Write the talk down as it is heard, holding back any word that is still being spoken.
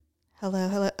Hello,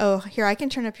 hello. Oh, here, I can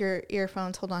turn up your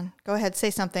earphones. Hold on. Go ahead. Say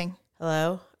something.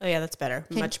 Hello? Oh, yeah, that's better.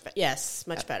 Yes,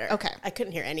 much better. Okay. I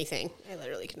couldn't hear anything. I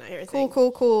literally could not hear a Cool,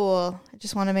 thing. cool. I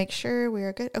just want to make sure we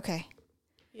are good. Okay.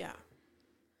 Yeah.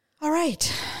 All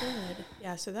right. Good.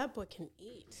 Yeah, so that boy can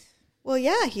eat. Well,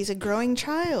 yeah, he's a growing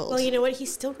child. Well, you know what?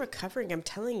 He's still recovering, I'm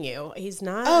telling you. He's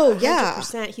not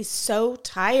 100%. He's so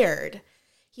tired.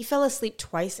 He fell asleep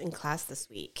twice in class this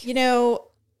week. You know,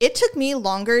 it took me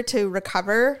longer to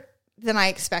recover than I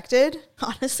expected.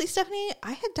 Honestly, Stephanie,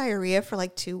 I had diarrhea for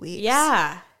like 2 weeks.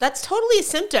 Yeah, that's totally a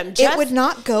symptom. It would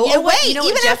not go You know away. what- you know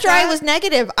what Even Jeff after I got? was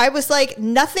negative, I was like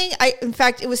nothing. In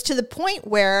fact, it was to the point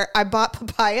where I bought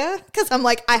papaya because I'm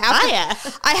like, I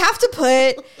have to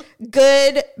put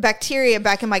good bacteria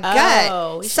back in my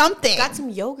gut. Something. Got some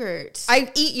yogurt.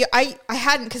 I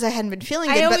hadn't because I hadn't been feeling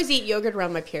good. I but always eat yogurt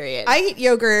around my period. I eat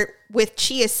yogurt with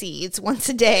chia seeds once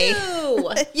a day.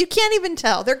 Ew. You can't even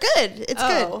tell. They're good. It's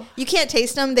good. You can't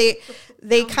taste them.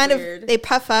 They kind weird. of they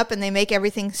puff up and they make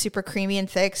everything super creamy and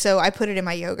thick. So I put it in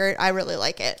my yogurt. I really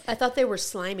like it. I thought they were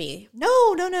slimy.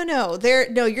 No.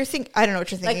 You're thinking. I don't know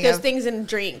what you're thinking. Like those of. things in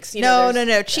drinks. You No.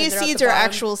 know, Chia they're at seeds the are bottom.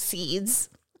 actual seeds.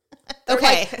 They're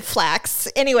Okay. like flax.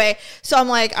 Anyway, so I'm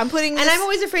like, I'm putting this. And I'm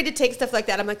always afraid to take stuff like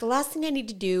that. I'm like, the last thing I need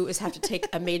to do is have to take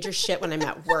a major shit when I'm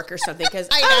at work or something. Because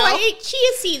I ate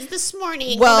chia seeds this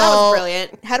morning. Well, that was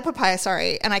brilliant. Had a papaya,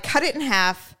 and I cut it in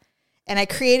half, and I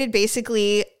created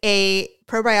basically a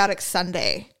probiotic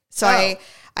sundae. So I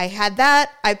had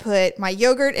that. I put my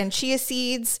yogurt and chia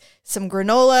seeds, some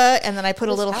granola, and then I put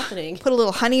a little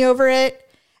honey over it.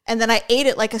 And then I ate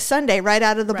it like a sundae right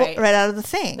out of the right out of the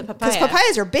thing. Because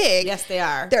papayas are big. Yes, they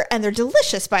are. They're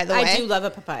delicious, by the way. I do love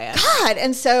a papaya. God,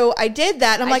 and so I did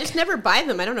that. And I'm I just never buy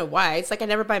them. I don't know why. It's like I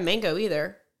never buy mango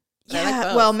either.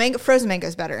 Yeah, well, frozen mango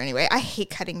is better anyway. I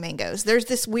hate cutting mangoes. There's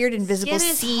this weird invisible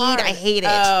seed. Hard. I hate it.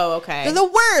 Oh, okay. They're the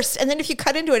worst. And then if you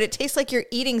cut into it, it tastes like you're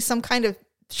eating some kind of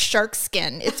shark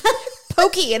skin. It's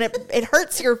pokey and it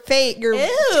hurts your face, your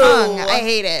tongue. I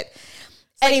hate it.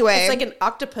 Anyway, it's like an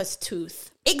octopus tooth.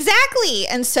 Exactly.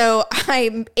 And so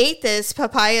I ate this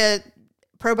papaya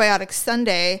probiotic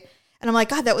sundae. And I'm like,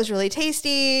 God, that was really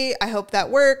tasty. I hope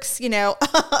that works. You know,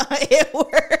 it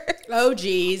worked. Oh,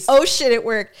 geez. Oh, shit, it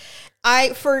worked.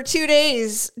 I, for 2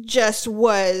 days, just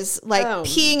was like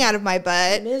peeing out of my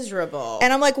butt. Miserable.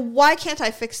 And I'm like, why can't I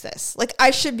fix this? Like,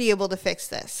 I should be able to fix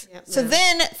this. Yep, so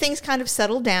then things kind of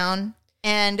settled down.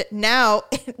 And now,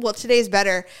 well, today's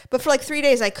better. But for like 3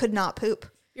 days, I could not poop.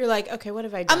 You're like, okay, what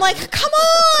have I done? I'm like, come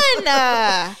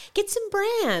on. Get some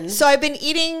bran. So I've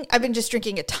been just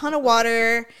drinking a ton of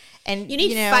water. And you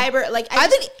need fiber. Like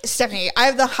Stephanie, I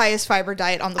have the highest fiber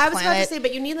diet on the planet. I was about to say,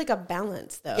 but you need like a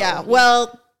balance though. Yeah.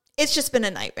 Well, it's just been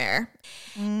a nightmare.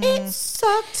 It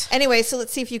sucked. Anyway, so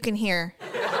let's see if you can hear.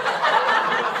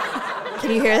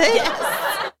 Can you hear that?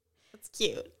 Yes. That's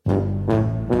cute.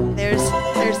 There's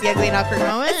the ugly and awkward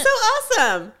moment. It's so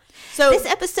awesome. So this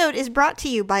episode is brought to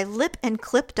you by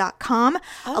lipandclip.com.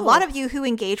 A lot of you who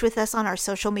engage with us on our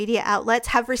social media outlets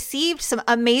have received some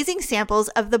amazing samples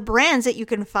of the brands that you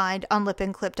can find on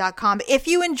lipandclip.com. If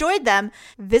you enjoyed them,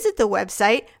 visit the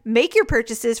website, make your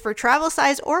purchases for travel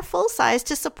size or full size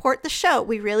to support the show.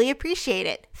 We really appreciate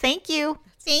it. Thank you.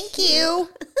 Thank you.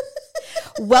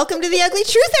 Welcome to The Ugly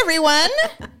Truth, everyone.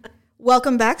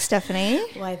 Welcome back, Stephanie.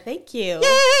 Why, thank you.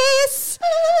 Yes.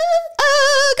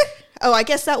 Ugh. Oh, I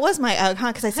guess that was my ugh, huh?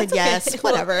 Because I said yes. Okay.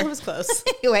 Whatever. Well, it was close.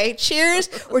 Anyway, cheers.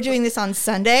 We're doing this on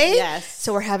Sunday. Yes.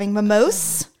 So we're having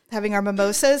having our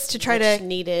mimosas to try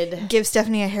to give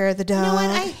Stephanie a hair of the dog. You know what?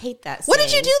 I hate that. What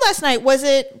did you do last night? Was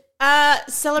it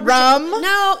celebrate rum?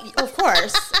 No, of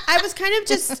course. I was kind of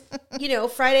just,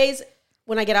 Fridays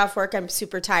when I get off work, I'm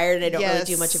super tired and I don't really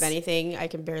do much of anything. I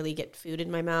can barely get food in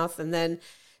my mouth. And then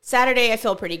Saturday, I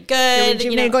feel pretty good.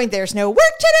 Going, there's no work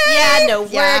today. Yeah, no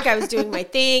work. I was doing my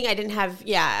thing.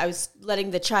 I was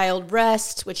letting the child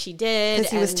rest, which he did.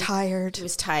 Because he was tired. He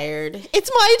was tired.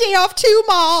 It's my day off too,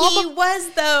 Mom. He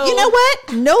was, though. You know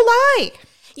what? No lie.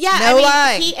 Yeah, no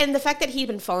lie. And the fact that he'd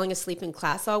been falling asleep in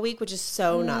class all week, which is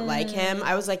so not like him,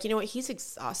 I was like, you know what? He's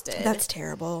exhausted. That's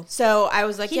terrible. So I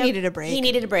was like, he needed a break. He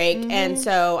needed a break. Mm-hmm. And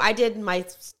so I did my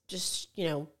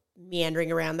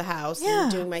meandering around the house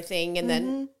and doing my thing. And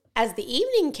then as the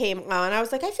evening came on, I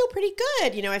was like, I feel pretty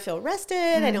good. I feel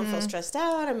rested. I don't feel stressed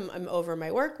out. I'm over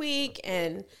my work week.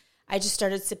 And I just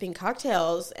started sipping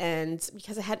cocktails. And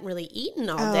because I hadn't really eaten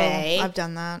all day. I've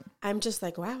done that. I'm just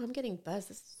like, wow, I'm getting buzzed.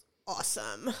 This is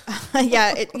awesome.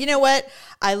 Yeah, you know what?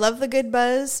 I love the good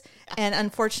buzz. And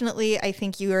unfortunately, I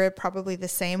think you are probably the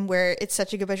same, where it's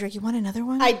such a good buzz. You're like, you want another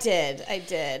one? I did.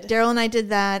 Daryl and I did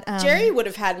that. Jerry would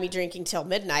have had me drinking till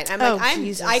midnight.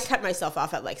 I cut myself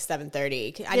off at like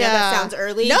 7:30. I know that sounds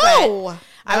eearly. No.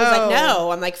 But I was like,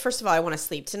 no. I'm like, first of all, I want to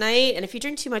sleep tonight. And if you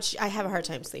drink too much, I have a hard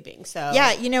time sleeping. So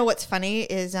yeah, you know what's funny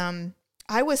is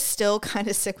I was still kind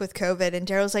of sick with COVID, and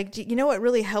Daryl's like, you know what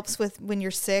really helps with when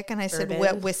you're sick? And I said,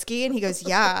 wet whiskey. And he goes,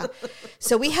 yeah.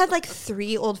 So we had like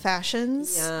 3 old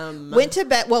fashions. Yum. Went to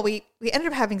bed. Well, we ended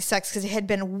up having sex because it had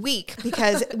been a week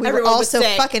because we were all so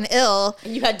fucking ill.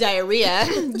 And you had diarrhea.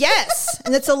 Yes.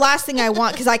 And that's the last thing I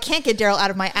want because I can't get Daryl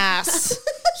out of my ass.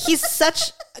 He's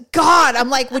such... God, I'm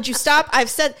like, would you stop? I've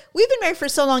said, we've been married for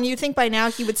so long. You'd think by now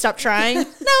he would stop trying.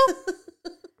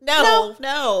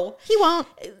 No. He won't.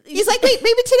 He's like, wait,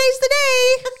 maybe today's the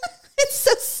day. It's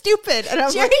so stupid. And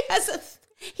I'm Jerry like,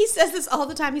 he says this all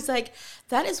the time. He's like,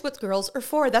 that is what girls are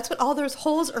for. That's what all those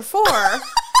holes are for.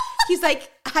 He's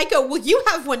like, I go, well, you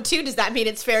have one too. Does that mean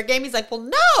it's fair game? He's like, well,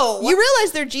 no. You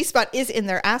realize their G-spot is in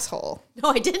their asshole. No,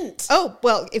 I didn't. Oh,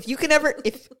 well, if you can ever,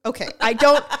 I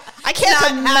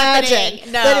can't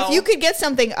imagine that if you could get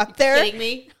something up there. Are you kidding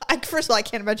me? First of all, I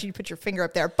can't imagine you put your finger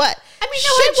up there, but I mean, no,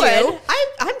 I would.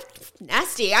 I'm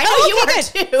nasty. I know you are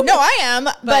too. No, I am.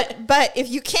 But if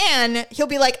you can, he'll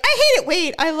be like, I hate it.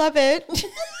 Wait, I love it.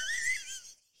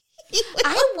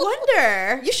 I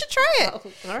wonder. You should try it.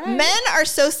 Oh, all right. Men are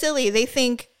so silly. They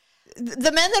think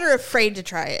the men that are afraid to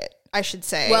try it, I should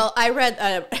say. Well, I read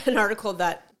an article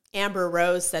that Amber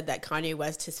Rose said that Kanye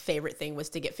West, his favorite thing was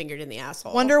to get fingered in the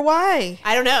asshole. Wonder why?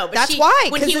 I don't know. But that's why.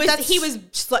 When he was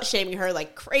slut shaming her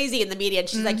like crazy in the media, and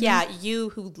she's like, "Yeah, you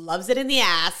who loves it in the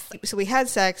ass." So we had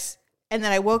sex, and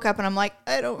then I woke up and I'm like,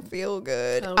 I don't feel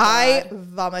good. Oh, I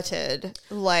vomited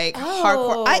like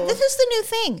hardcore. This is the new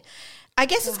thing. I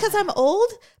guess it's because I'm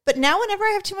old, but now whenever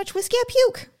I have too much whiskey, I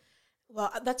puke. Well,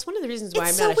 that's one of the reasons why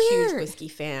It's I'm so not a huge weird. whiskey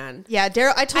fan. Yeah,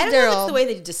 Daryl. I told I don't Daryl. know if it's the way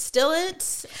they distill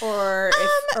it or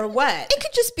or what. It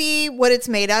could just be what it's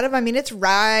made out of. I mean, it's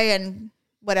rye and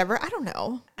whatever. I don't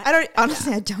know. I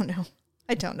don't know.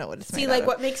 I don't know what it's made out of. See, like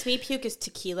what makes me puke is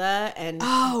tequila and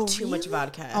too much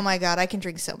vodka. Oh my God, I can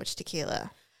drink so much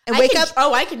tequila. And I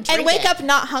can drink and wake it. up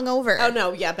not hungover. Oh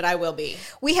no, yeah, but I will be.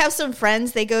 We have some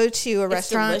friends. They go to a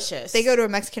restaurant. Delicious. They go to a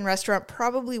Mexican restaurant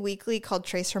probably weekly called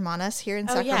Tres Hermanas here in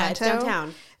Sacramento. Yeah, it's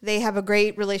downtown. They have a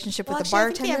great relationship with the actually,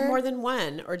 bartender. I think they have more than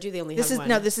one, or do they only have one?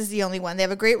 No, this is the only one. They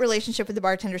have a great relationship with the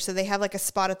bartender, so they have like a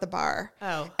spot at the bar.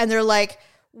 Oh, and they're like,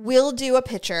 we'll do a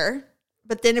pitcher.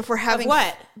 But then if we're having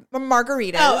what?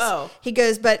 Margaritas, he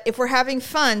goes, but if we're having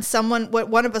fun,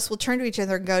 one of us will turn to each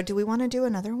other and go, do we want to do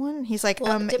another one? And he's like,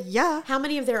 yeah. How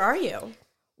many of there are you?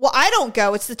 Well, I don't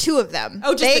go. It's the 2 of them.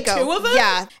 Oh, just the 2 of them?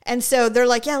 Yeah. And so they're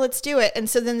like, yeah, let's do it. And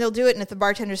so then they'll do it. And if the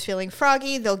bartender's feeling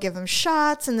froggy, they'll give him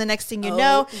shots. And the next thing you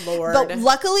know. Lord. But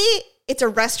luckily, it's a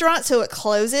restaurant, so it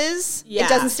closes. Yeah. It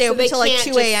doesn't stay open until like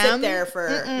 2 a.m. Sit there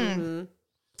for.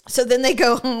 So then they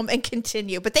go home and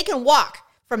continue. But they can walk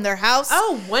from their house.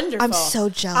 Oh, wonderful. I'm so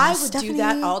jealous. I would Stephanie, do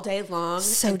that all day long.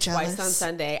 So jealous. Twice on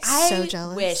Sunday. So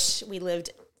jealous. I wish we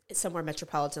lived somewhere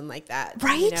metropolitan like that.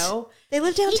 Right? You know? They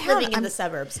live downtown. Living in the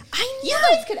suburbs. I know. You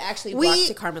guys could actually walk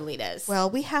to Carmelita's. Well,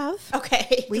 we have.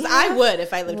 Okay. I would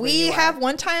if I lived where you have.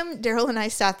 One time, Daryl and I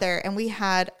sat there and we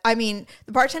had, the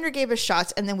bartender gave us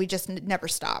shots and then we just never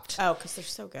stopped. Oh, because they're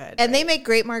so good. And they make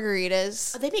great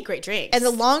margaritas. Oh, they make great drinks. And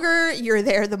the longer you're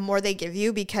there, the more they give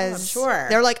you because I'm sure.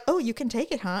 They're like, oh, you can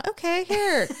take it, huh? Okay,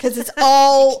 here. Because it's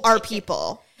all our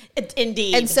people.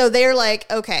 Indeed. And so they're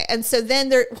like, okay. And so then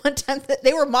one time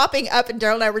they were mopping up and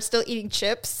Daryl and I were still eating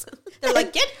chips. They're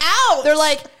like, get out. They're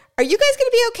like, are you guys going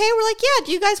to be okay? We're like, yeah.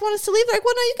 Do you guys want us to leave? They're like,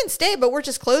 well, no, you can stay, but we're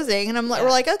just closing. And we're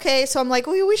like, okay. So I'm like,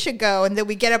 we should go. And then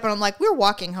we get up and I'm like, we're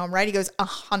walking home, right? He goes,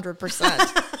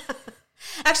 100%.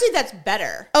 Actually, that's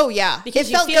better. Oh, yeah. Because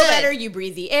you feel better. You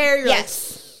breathe the air. You're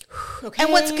yes. Okay.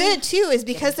 And what's good too is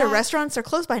because their restaurants are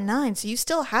closed by 9, so you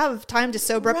still have time to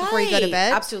sober up before you go to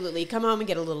bed. Absolutely. Come home and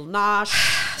get a little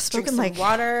nosh. Spoken drink some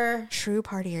water. True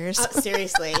partiers.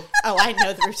 Seriously. I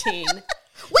know the routine.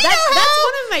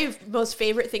 That's one of my most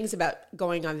favorite things about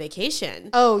going on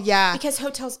vacation. Oh, yeah. Because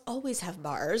hotels always have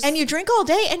bars. And you drink all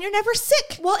day and you're never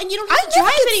sick. Well, and you don't have to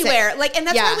drive anywhere. And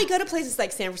that's why we go to places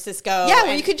like San Francisco. Yeah,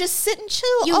 where you can just sit and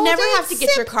chill. You all never day have to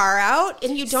get your car out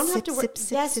and you don't have to work.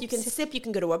 Yes, you can sip. You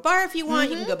can go to a bar if you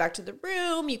want. You can go back to the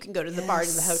room. You can go to the bar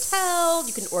in the hotel.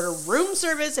 You can order room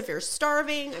service if you're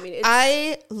starving.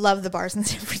 I love the bars in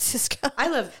San Francisco. I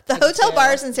love the hotel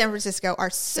bars in San Francisco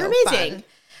are so amazing. Fun.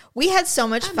 We had so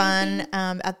much fun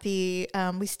at the,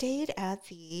 we stayed at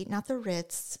not the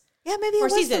Ritz, Yeah, maybe it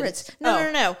was seasons. the Ritz.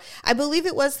 No. I believe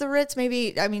it was the Ritz.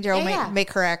 Maybe, I mean, Daryl may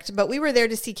correct, but we were there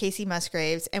to see Casey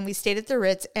Musgraves, and we stayed at the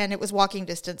Ritz, and it was walking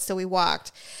distance, so we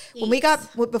walked.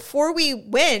 Before we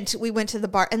went to the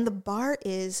bar, and the bar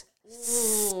is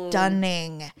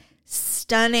stunning.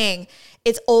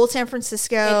 It's old San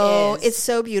Francisco. It's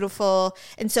so beautiful.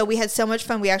 And so we had so much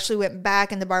fun. We actually went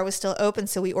back and the bar was still open.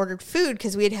 So we ordered food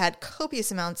because we had copious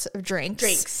amounts of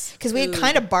drinks. Because we had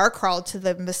kind of bar crawled to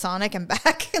the Masonic and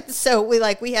back. And so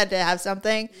we had to have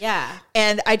something. Yeah.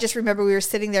 And I just remember we were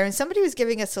sitting there and somebody was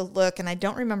giving us a look and I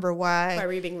don't remember why. Why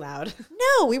were you being loud?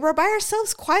 No, we were by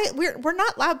ourselves, quiet. We're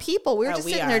not loud people. We were just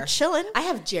sitting there chilling. I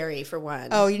have Jerry for one.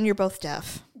 Oh, and you're both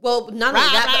deaf. Well, none of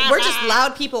that, but we're just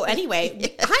loud people anyway. Yeah.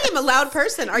 I am a loud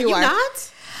person. Are you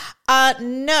not?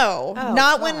 No. Oh,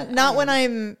 not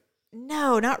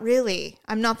really.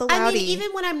 I'm not the loudie. I mean,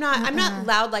 even when I'm not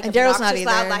loud like Daryl's not either.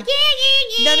 Loud like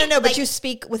yeah. No, but you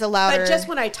speak with a louder. But just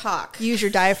when I talk. Use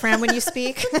your diaphragm when you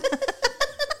speak.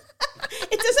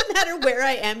 It doesn't matter where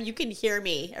I am, you can hear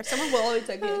me. Or someone will always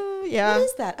like, yeah. What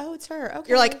is that? Oh, it's her. Okay.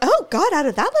 You're like, oh God, out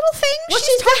of that little thing? Well,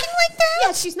 she's talking like that?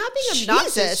 Yeah, she's not being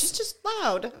obnoxious. She's just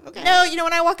loud. Okay. No,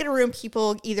 when I walk in a room,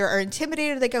 people either are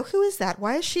intimidated or they go, who is that?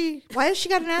 Why has she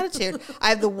got an attitude? I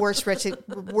have the worst resting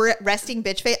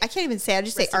bitch face. I can't even say, I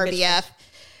just say RBF. Yeah.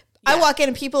 I walk in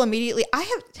and people immediately,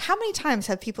 how many times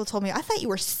have people told me, I thought you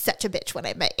were such a bitch when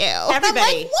I met you? Everybody.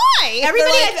 I'm like, why?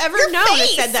 Everybody I've ever known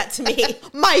has said that to me.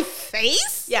 My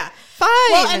face? Yeah. Fine.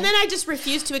 Well, and then I just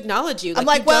refuse to acknowledge you. Like, I'm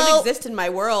like, you don't exist in my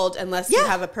world unless you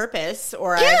have a purpose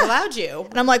or I've allowed you.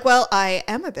 And I'm like, well, I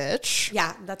am a bitch.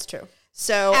 Yeah, that's true.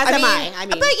 So, I mean,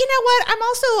 but you know what? I'm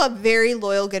also a very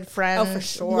loyal, good friend. Oh, for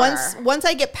sure. Once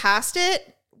I get past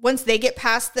it, once they get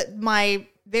past my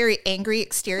very angry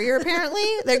exterior, apparently,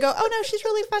 they go, oh no, she's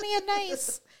really funny and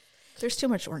nice. There's too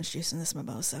much orange juice in this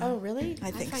mimosa. Oh, really?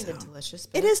 I think find so. It delicious.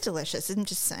 It is delicious. I'm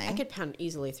just saying. I could pound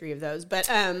easily 3 of those, but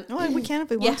we can if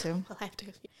we want to. We'll have to.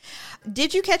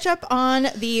 Did you catch up on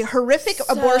the horrific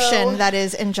abortion that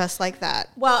is in Just Like That?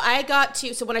 Well, I got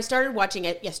to, so when I started watching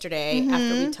it yesterday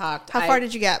after we talked. How far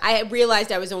did you get? I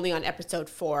realized I was only on episode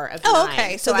 4 of 9. Oh,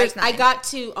 okay. So there's 9. I got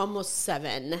to almost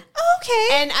 7. Oh,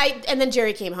 okay. And then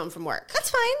Jerry came home from work. That's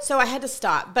fine. So I had to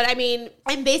stop. But I mean,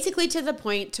 I'm basically to the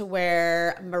point to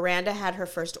where Miranda had her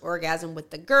first orgasm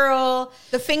with the girl.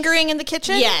 The fingering in the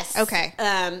kitchen? Yes. Okay.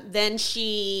 Then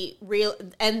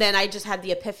and then I just had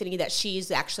the epiphany that she's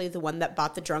actually the one that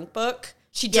bought the drunk book.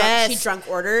 She drunk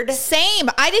ordered. Same.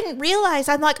 I didn't realize.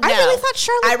 I'm like, I really thought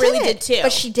Charlotte did it. Did too.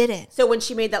 But she didn't. So when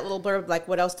she made that little blurb, like,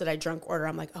 what else did I drunk order?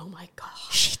 I'm like, oh my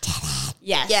gosh. She did it.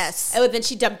 Yes. And then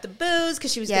she dumped the booze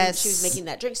because she was making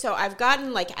that drink. So I've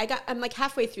gotten I'm like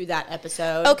halfway through that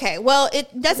episode. Okay. Well,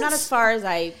 it doesn't. Not as far as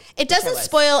I. It doesn't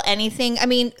spoil anything. I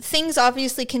mean, things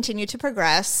obviously continue to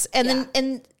progress. And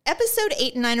then episode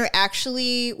 8 and 9 are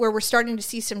actually where we're starting to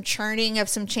see some churning of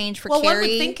some change for Carrie. Well, one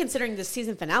would think, considering the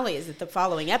season finale is the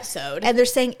following episode. And they're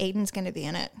saying Aiden's going to be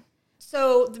in it.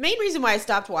 So the main reason why I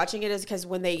stopped watching it is because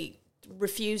when they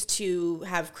refused to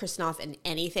have Chris Noth in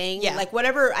anything, like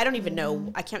whatever, I don't even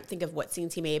know. I can't think of what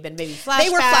scenes he may have been. Maybe flashbacks. They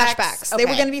were flashbacks. Okay.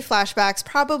 They were going to be flashbacks.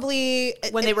 Probably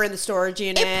when they were in the storage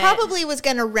unit. It probably was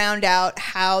going to round out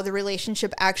how the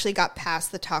relationship actually got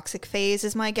past the toxic phase,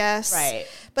 is my guess. Right.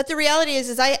 But the reality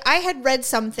is I had read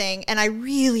something and I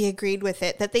really agreed with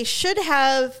it that they should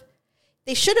have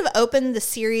opened the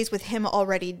series with him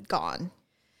already gone.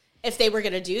 If they were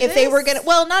going to do this? If they were going to,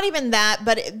 well, not even that,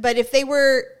 but if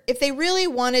they really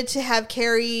wanted to have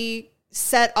Carrie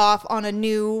set off on a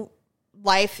new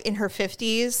life in her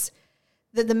 50s,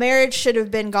 that the marriage should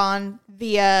have been gone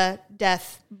via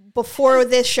death before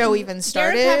this show even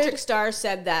started. Darren Patrick Starr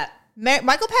said that.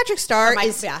 Michael Patrick Starr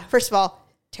is, first of all,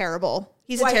 terrible.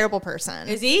 He's a terrible person.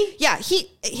 Is he? Yeah.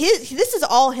 This is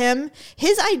all him.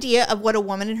 His idea of what a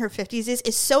woman in her 50s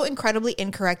is so incredibly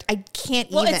incorrect. I can't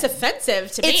even. Well, it's offensive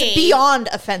to me. It's beyond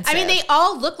offensive. I mean, they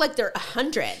all look like they're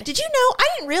 100. Did you know? I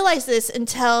didn't realize this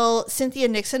until Cynthia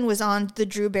Nixon was on the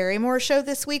Drew Barrymore show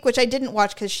this week, which I didn't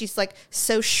watch because she's like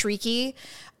so shrieky.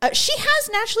 She has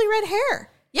naturally red hair.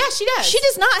 Yeah, she does. She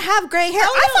does not have gray hair.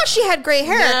 I thought she had gray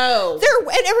hair. No.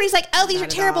 And everybody's like, oh, these are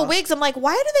terrible wigs. I'm like,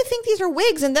 why do they think these are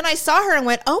wigs? And then I saw her and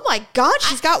went, oh my God,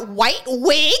 she's got white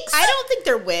wigs? I don't think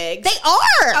they're wigs. They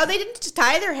are. Oh, they didn't just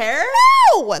dye their hair?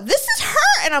 No, this is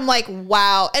her. And I'm like,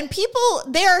 wow. And people,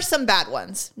 there are some bad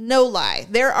ones. No lie.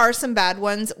 There are some bad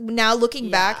ones. Now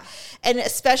looking back, and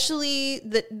especially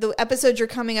the episodes you're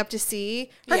coming up to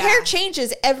see, her hair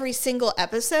changes every single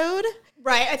episode.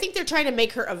 Right. I think they're trying to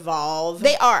make her evolve.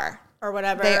 They are. Or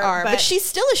whatever. They are. But she's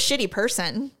still a shitty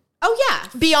person. Oh, yeah.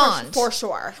 Beyond. For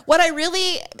sure. What I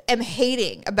really am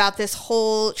hating about this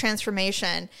whole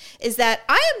transformation is that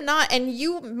I am not, and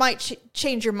you might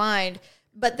change your mind,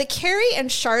 but the Carrie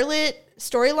and Charlotte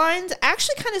storylines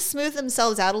actually kind of smooth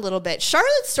themselves out a little bit.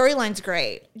 Charlotte's storyline's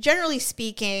great. Generally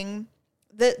speaking,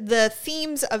 the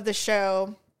themes of the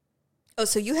show. Oh,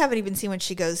 so you haven't even seen when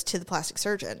she goes to the plastic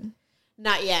surgeon.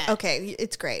 Not yet. Okay,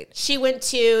 it's great. She went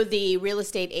to the real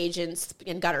estate agents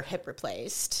and got her hip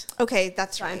replaced. Okay,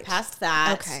 that's So right. I'm past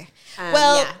that. Okay.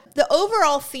 Well, yeah. the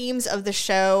overall themes of the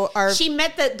show are... She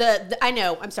met the I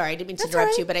know, I'm sorry, I didn't mean to That's interrupt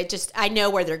all right. you, but I know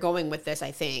where they're going with this,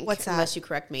 I think. What's that? Unless you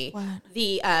correct me. What?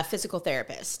 The physical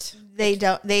therapist.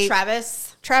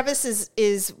 Travis Travis?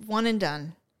 is one and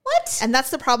done. What? And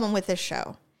that's the problem with this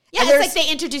show. Yeah, And it's there's- like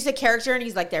they introduce a character and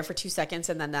he's like there for 2 seconds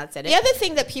and then that's it. The other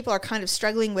thing that people are kind of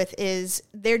struggling with is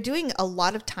they're doing a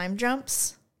lot of time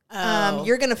jumps. Oh.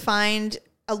 You're going to find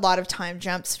a lot of time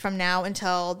jumps from now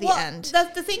until the end.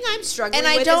 The thing I'm struggling And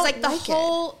I with don't is like the like it.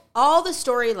 all the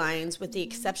storylines, with the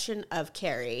exception of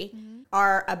Carrie,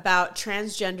 are about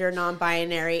transgender,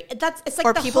 non-binary. It's like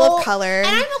Or the people of whole- color. And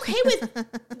I'm okay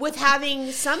with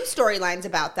having some storylines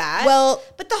about that. Well-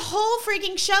 but the whole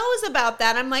freaking show is about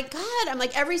that. I'm like,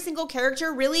 God, every single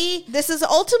character really. This is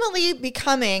ultimately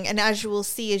becoming, and as you will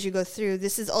see as you go through,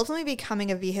 this is ultimately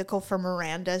becoming a vehicle for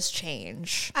Miranda's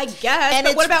change. I guess. And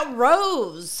But what it's- about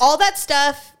Rose? All that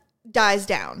stuff dies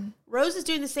down. Rose is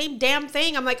doing the same damn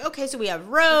thing. I'm like, okay, so we have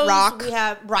Rose, Rock. we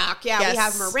have Rock, yeah, Yes. we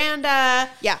have Miranda,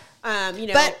 Yeah. But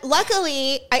But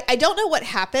luckily, I don't know what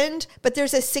happened, but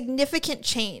there's a significant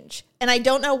change. And I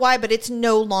don't know why, but it's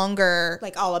no longer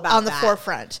like all about on the that.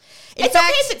 forefront. In It's fact,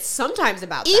 okay if it's sometimes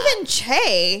about that. even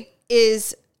Che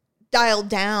is dialed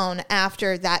down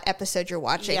after that episode you're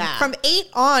watching. Yeah. From 8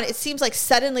 on, it seems like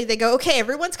suddenly they go, okay,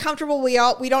 everyone's comfortable. We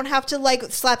don't have to like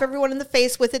slap everyone in the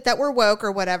face with it that we're woke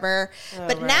or whatever.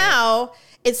 But right. now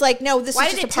it's like, no, this Why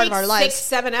is did just it a part take of our lives.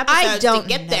 6-7 I episodes don't to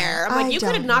get know. there? I'm I like, you could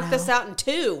have don't knocked know. this out in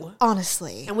 2,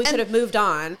 Honestly. and we could have moved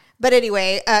on. But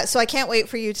anyway, so I can't wait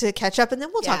for you to catch up, and then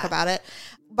we'll talk Yeah. about it.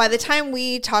 By the time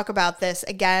we talk about this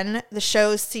again, the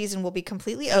show's season will be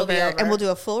completely over, be over. and we'll do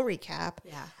a full recap.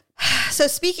 Yeah. So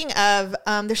speaking of,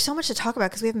 there's so much to talk about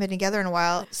because we haven't been together in a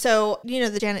while. So,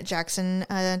 the Janet Jackson,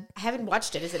 I haven't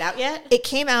watched it. Is it out yet? it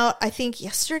came out, I think,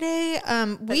 yesterday.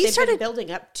 But We they've started been building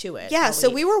up to it. Yeah, all so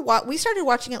week. we started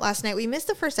watching it last night. We missed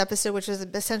the first episode, which was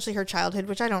essentially her childhood,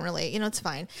 which I don't really, it's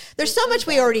fine. There's so much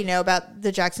we already know about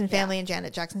the Jackson family and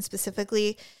Janet Jackson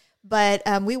specifically. But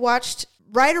we watched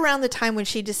right around the time when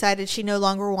she decided she no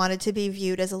longer wanted to be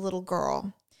viewed as a little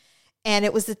girl. And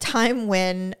it was the time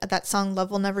when that song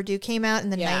Love Will Never Do came out in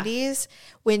the 90s,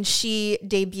 when she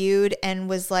debuted and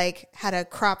was like, had a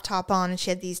crop top on and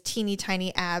she had these teeny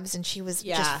tiny abs and she was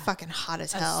just fucking hot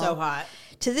as hell. so hot.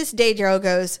 To this day, Daryl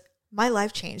goes, my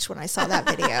life changed when I saw that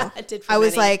video. It did for I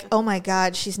was many. like, oh my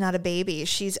God, she's not a baby.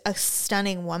 She's a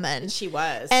stunning woman. She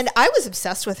was. And I was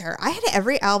obsessed with her. I had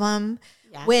every album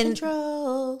when,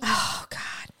 Control. oh God,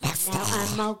 Now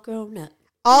I'm all grown up.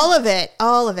 all of it.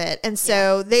 And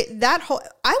so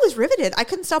I was riveted. I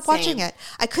couldn't stop watching Same. it.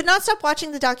 I could not stop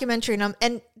watching the documentary.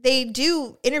 And they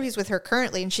do interviews with her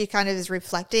currently, and she kind of is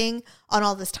reflecting on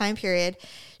all this time period.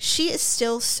 She is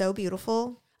still so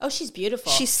beautiful. Oh, she's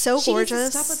beautiful. She's so She needs to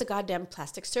gorgeous. stop with the goddamn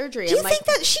plastic surgery. Do you I'm think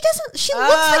like, that she doesn't? She looks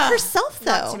like herself,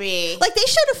 though. not to me. Like they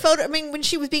showed a photo. I mean, when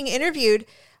she was being interviewed,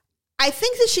 I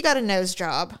think that she got a nose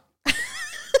job.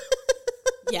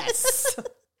 yes.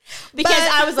 Because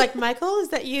But- I was like, Michael, is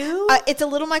that you? It's a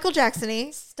little Michael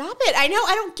Jackson-y. Stop it. I know.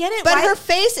 I don't get it. But Why? her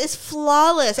face is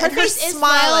flawless. Her and her face is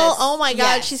smile, flawless. oh my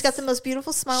God, Yes. she's got the most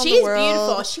beautiful smile in She's the world.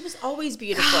 beautiful. She was always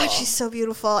beautiful. God, she's so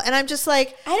beautiful. And I'm just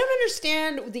like, I don't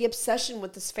understand the obsession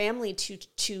with this family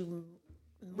to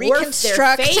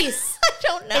reconstruct morph their face I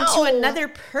don't know. into another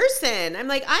person. I'm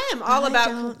like, I am all I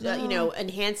about don't know.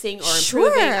 enhancing or Sure.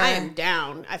 improving. I am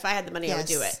down. If I had the money, I would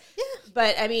do Yes. it. Yeah.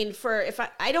 But I mean,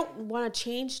 I don't want to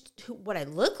change what I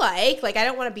look like. Like I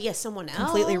don't want to be as someone else.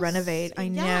 Completely renovate. I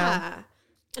know. Yeah.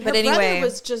 And But her anyway, brother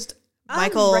was just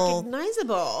Michael-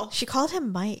 unrecognizable. She called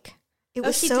him Mike. It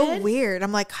was she so did? weird.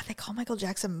 I'm like, God, they call Michael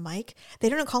Jackson Mike. They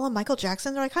don't call him Michael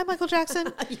Jackson. They're like, hi, Michael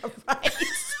Jackson. You're right.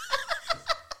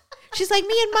 She's like,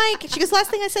 me and Mike. She goes, last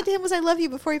thing I said to him was I love you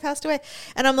before he passed away.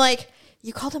 And I'm like,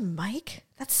 you called him Mike?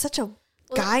 That's such a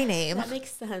guy name. That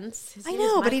makes sense. His I name is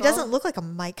know, but he Michael. doesn't look like a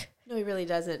Mike. No, he really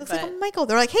doesn't. He looks but like a Michael.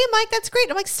 They're like, hey, Mike, that's great.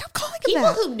 I'm like, stop calling him people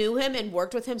that. who knew him and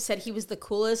worked with him said he was the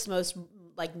coolest, most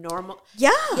like normal.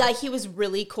 Yeah. Yeah, he was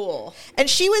really cool. And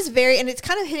she was very, and it's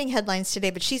kind of hitting headlines today,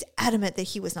 but she's adamant that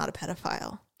he was not a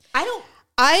pedophile.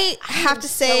 I have to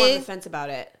so on say, the fence about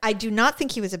it. I do not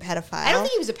think he was a pedophile. I don't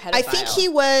think he was a pedophile. I think he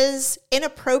was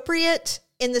inappropriate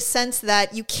in the sense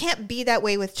that you can't be that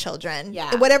way with children.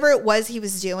 Yeah. Whatever it was he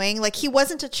was doing, like he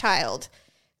wasn't a child.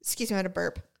 Excuse me, I'm going to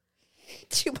burp.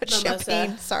 Too much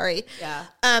champagne. Sorry. Yeah.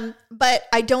 But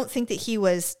I don't think that he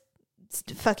was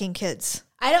fucking kids.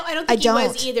 I don't think he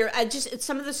was either. It's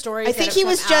some of the stories. I think he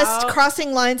was just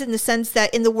crossing lines in the sense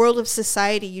that in the world of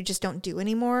society, you just don't do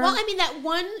anymore. Well, I mean, that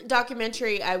one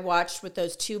documentary I watched with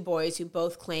those two boys who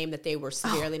both claim that they were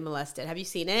severely molested. Have you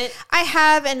seen it? I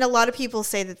have, and a lot of people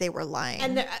say that they were lying.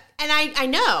 And I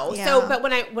know. Yeah. So, but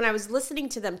when I was listening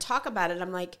to them talk about it,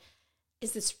 I'm like,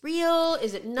 is this real?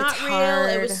 Is it not It's real? hard.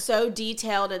 It was so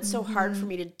detailed. It's so hard for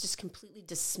me to just completely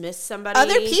dismiss somebody.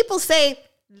 Other people say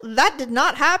that did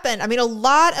not happen. I mean, a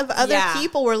lot of other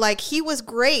people were like, he was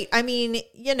great. I mean,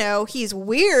 you know, he's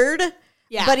weird,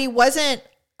 but he wasn't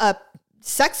a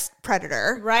sex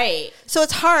predator. Right. So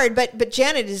it's hard, but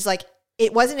Janet is like,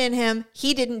 it wasn't in him.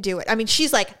 He didn't do it. I mean,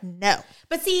 she's like, no.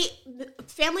 But see,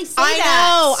 families say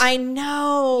that. I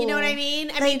know. You know what I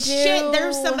mean? I mean, do. shit,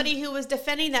 there's somebody who was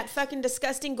defending that fucking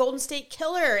disgusting Golden State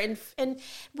Killer and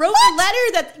wrote a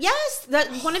letter that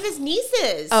one of his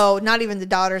nieces. Oh, not even the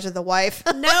daughters or the wife.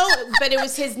 No, but it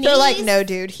was his niece. They're like, no,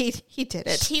 dude, he did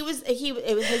it. She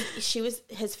was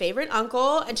his favorite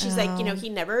uncle, and she's like, you know, he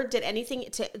never did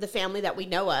anything to the family that we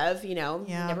know of, you know,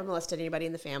 never molested anybody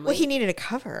in the family. Well, he needed a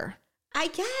cover. I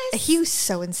guess. He was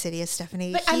so insidious,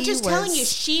 Stephanie. But I'm just telling you,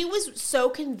 she was so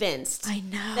convinced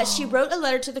that she wrote a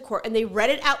letter to the court and they read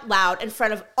it out loud in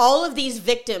front of all of these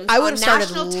victims on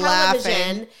national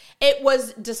television. It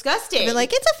was disgusting. They're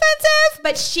like, it's offensive.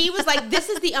 But she was like, this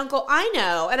is the uncle I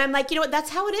know. And I'm like, you know what? That's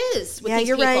how it is with these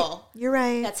people. Right. You're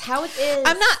right. That's how it is.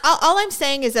 I'm not, all I'm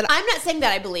saying is that I'm not saying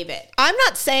that I believe it. I'm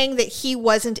not saying that he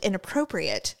wasn't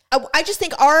inappropriate. I just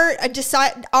think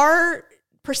our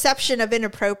perception of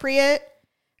inappropriate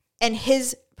and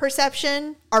his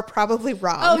perception are probably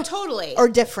wrong. Oh, totally. Or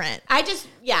different. I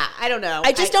don't know.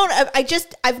 I've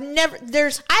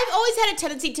always had a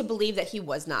tendency to believe that he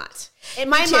was not. In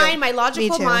my mind, my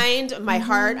logical mind, my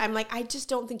heart, I'm like, I just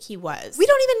don't think he was. We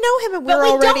don't even know him, and we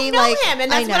already don't know like him,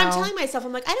 and that's what I'm telling myself.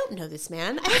 I'm like, I don't know this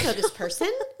man. I don't know this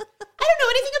person. I don't know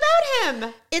anything about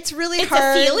him. It's really it's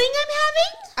hard. It's a feeling I'm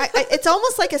having. It's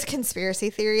almost like a conspiracy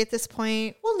theory at this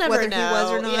point. We'll never whether know. He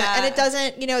was or not. Yeah. And it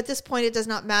doesn't, at this point, it does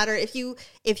not matter. If you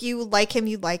like him,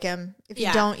 you like him. If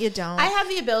you don't, you don't. I have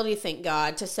the ability, thank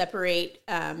God, to separate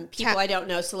people I don't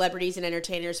know, celebrities and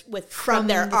entertainers, from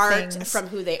their art, from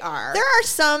who they are. There are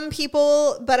some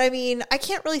people, but I mean, I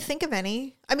can't really think of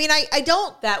any. I mean, I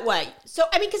don't. That way. So,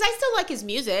 I mean, because I still like his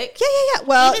music. Yeah.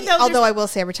 Well, although I will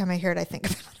say every time I hear it, I think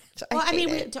about it. Well, I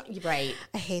mean, right.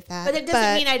 I hate that. But it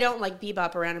doesn't mean I don't like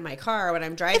bebop around in my car when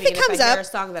I'm driving. If it comes I up, hear a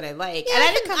song that I like, yeah,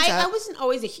 and I wasn't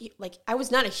always I was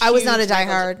not a huge. I was not a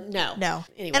diehard. No.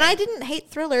 Anyway. And I didn't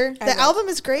hate Thriller. The album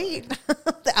is great.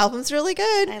 The album's really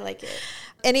good. I like it.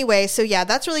 Anyway, so yeah,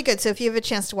 that's really good. So if you have a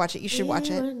chance to watch it, you should watch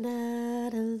it.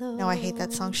 Not alone. No, I hate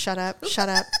that song. Shut up. Shut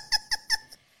up.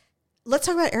 Let's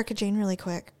talk about Erika Jayne really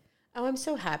quick. Oh, I'm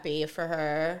so happy for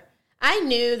her. I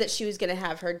knew that she was going to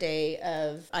have her day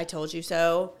of I told you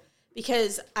so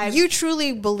because you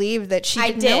truly believe that she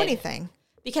didn't know anything.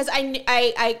 Because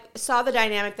I saw the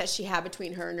dynamic that she had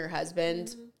between her and her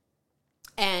husband,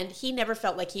 and he never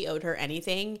felt like he owed her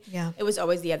anything. Yeah. It was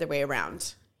always the other way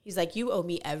around. He's like, you owe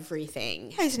me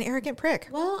everything. Yeah, he's an arrogant prick.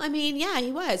 Well, I mean, yeah,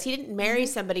 he was. He didn't marry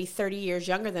somebody 30 years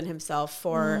younger than himself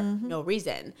for no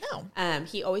reason. No.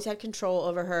 He always had control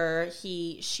over her.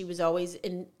 She was always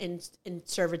in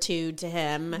servitude to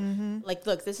him. Like,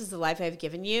 look, this is the life I've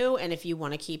given you, and if you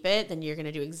want to keep it, then you're going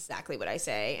to do exactly what I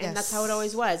say. And that's how it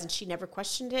always was. And she never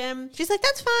questioned him. She's like,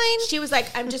 that's fine. She was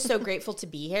like, I'm just so grateful to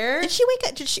be here. Did she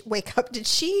wake up? Did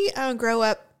she grow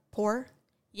up poor?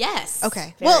 Yes.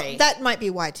 Okay. Very. Well, that might be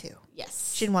why too.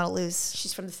 Yes. She didn't want to lose.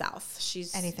 She's from the South.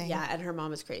 She's anything. Yeah, and her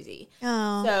mom is crazy.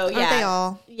 Oh, so yeah, aren't they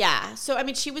all? Yeah. So I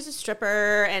mean, she was a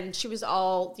stripper, and she was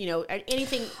all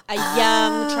anything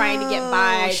young trying to get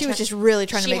by. She was just really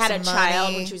trying to make some money. She had a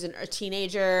child when she was a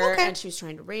teenager, and she was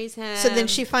trying to raise him. So then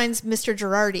she finds Mr.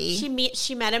 Girardi.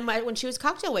 She met him when she was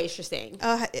cocktail waitressing.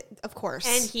 Of course.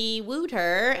 And he wooed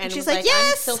her, and she's was like,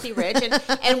 yes, I'm filthy rich.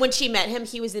 And when she met him,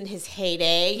 he was in his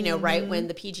heyday. Right when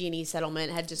the PG&E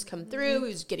settlement had just come through, he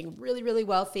was getting really, really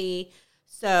wealthy.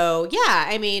 So yeah,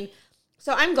 I mean,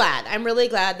 so I'm glad. I'm really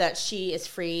glad that she is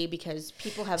free because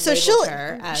people have labeled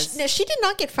her as. No, she did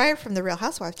not get fired from The Real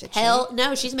Housewives, did she? Hell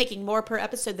no, she's making more per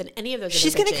episode than any of those.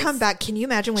 She's going to come back. Can you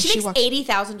imagine when she makes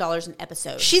 $80,000 an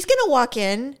episode? She's going to walk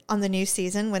in on the new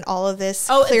season when all of this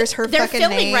clears her fucking name. They're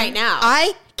filming right now.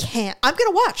 I can't. I'm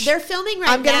going to watch. They're filming right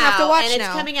now. I'm going to have to watch and now.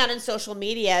 it's coming out in social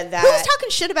media. That Who was talking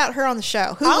shit about her on the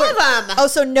show? all of them. Oh,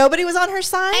 so nobody was on her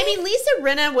side? I mean, Lisa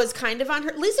Rinna was kind of on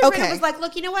her. Lisa Rinna was like,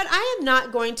 look, you know what? I am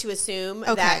not going to assume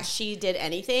that she did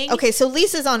anything. Okay, so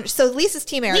Lisa's on. So Lisa's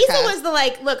team Erica. Lisa was the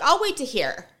like, look, I'll wait to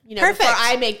hear. Before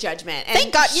I make judgment. And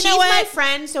thank God. You know what? She's my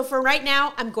friend, so for right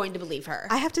now, I'm going to believe her.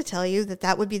 I have to tell you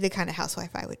that would be the kind of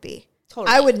housewife I would be.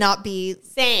 Totally. I would not be.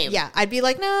 Same. Yeah, I'd be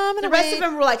like, no, I'm going to The rest of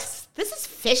them were like, this is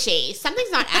fishy.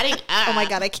 Something's not adding up. Oh my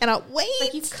God, I cannot wait.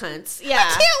 Like, you cunts. Yeah.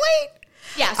 I can't wait.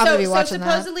 Yeah, so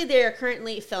supposedly they're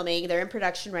currently filming. They're in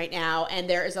production right now, and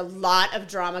there is a lot of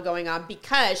drama going on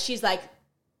because she's like,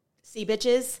 see,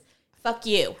 bitches? Fuck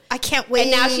you. I can't wait.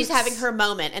 And now she's having her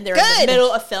moment, and they're in the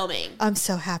middle of filming. I'm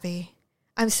so happy.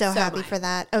 I'm so happy for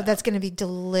that. Oh, that's going to be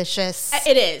delicious.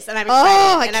 It is, and I'm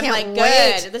excited. I'm like,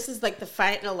 wait. Good. This is like the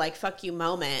final, like, fuck you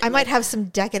moment. I might have some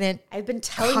decadent I've been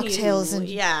telling cocktails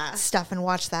you, and stuff and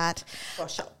watch that. For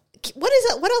sure. What is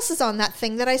it? What else is on that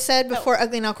thing that I said before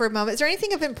Ugly and Awkward Moment? Is there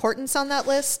anything of importance on that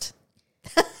list?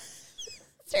 Is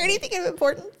there anything of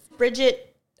importance? Bridget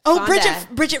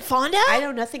Fonda? I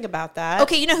know nothing about that.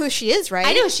 Okay, you know who she is, right?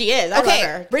 I know who she is. I love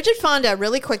her. Bridget Fonda,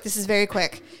 really quick. This is very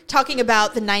quick. Talking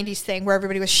about the 90s thing where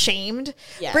everybody was shamed.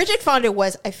 Yes. Bridget Fonda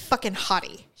was a fucking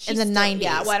hottie in the 90s.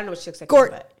 Yeah, well, I don't know what she looks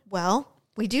like. Well,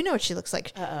 we do know what she looks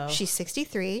like. Uh-oh. She's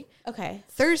 63. Okay.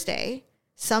 Thursday,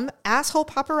 some asshole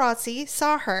paparazzi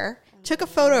saw her, took a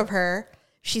photo of her.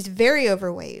 She's very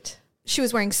overweight. She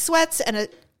was wearing sweats and an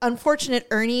unfortunate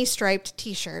Ernie striped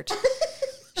t-shirt.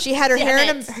 She had her hair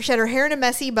in a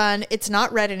messy bun. It's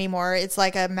not red anymore. It's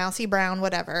like a mousy brown,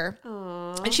 whatever.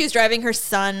 Aww. And she was driving her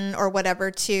son or whatever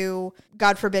to,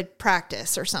 God forbid,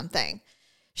 practice or something.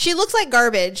 She looks like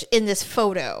garbage in this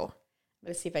photo.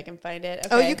 Let's see if I can find it.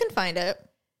 Okay. Oh, you can find it.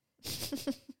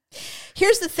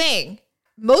 Here's the thing.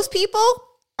 Most people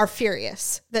are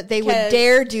furious that they would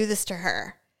dare do this to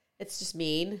her. It's just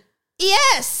mean.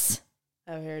 Yes.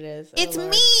 Oh, here it is. It's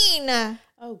mean.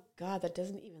 Oh God, that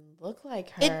doesn't even look like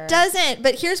her. It doesn't.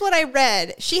 But here's what I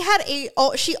read. She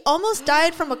almost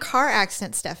died from a car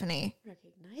accident, Stephanie.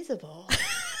 Recognizable.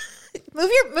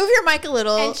 Move your mic a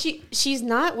little. And she's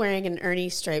not wearing an Ernie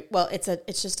stripe. Well,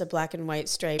 it's just a black and white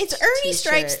stripe. It's Ernie t-shirt.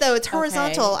 stripes though. It's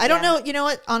horizontal. Okay, I don't know. You know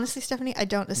what? Honestly, Stephanie, I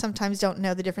sometimes don't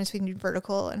know the difference between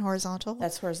vertical and horizontal.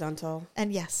 That's horizontal.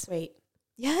 And yes. Wait.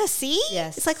 Yeah, see?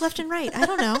 Yes. It's like left and right. I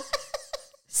don't know.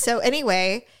 So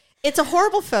anyway, it's a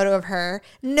horrible photo of her.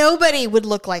 Nobody would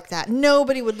look like that.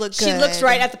 Nobody would look good. She looks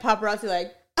right at the paparazzi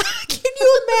like, can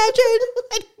you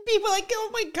imagine? People like, oh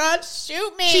my God,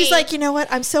 shoot me. She's like, you know what?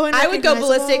 I'm so I would go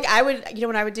ballistic. You know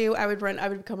what I would do? I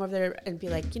would come over there and be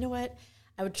like, you know what?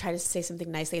 I would try to say something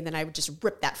nicely, and then I would just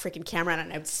rip that freaking camera out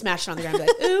and I would smash it on the ground and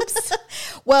be like, oops.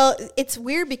 Well, it's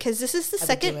weird because this is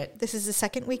the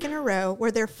second week in a row where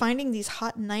they're finding these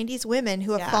hot 90s women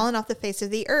who have fallen off the face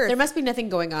of the earth. There must be nothing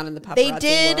going on in the paparazzi world.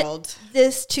 They did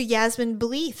this to Yasmin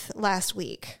Bleeth last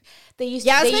week. They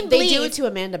do it to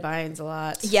Amanda Bynes a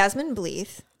lot. Yasmin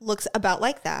Bleeth looks about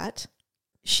like that.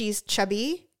 She's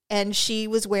chubby, and she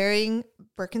was wearing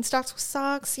Birkenstock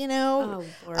socks,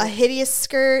 a hideous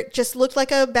skirt, just looked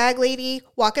like a bag lady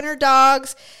walking her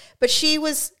dogs. But she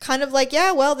was kind of like,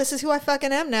 yeah, well, this is who I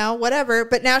fucking am now, whatever.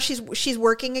 But now she's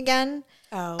working again.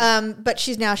 Oh. But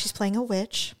she's playing a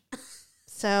witch.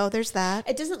 So there's that.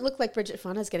 It doesn't look like Bridget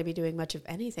Fonda is going to be doing much of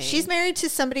anything. She's married to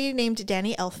somebody named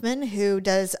Danny Elfman, who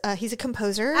does, he's a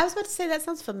composer. I was about to say, that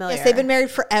sounds familiar. Yes, they've been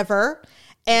married forever.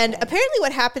 And apparently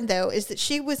what happened, though, is that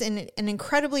she was in an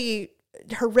incredibly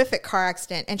horrific car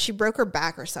accident, and she broke her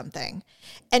back or something.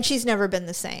 And she's never been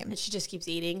the same. And she just keeps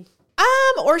eating?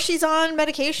 Or she's on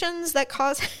medications that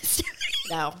cause...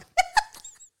 No.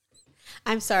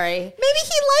 I'm sorry. Maybe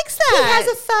he likes that. He has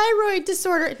a thyroid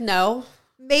disorder. No.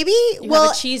 Maybe. You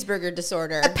have a cheeseburger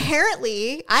disorder.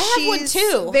 Apparently, I have one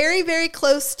too. Very, very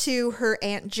close to her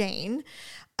Aunt Jane,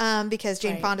 because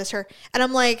Jane Fonda's her. And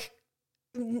I'm like,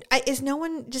 no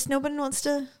one wants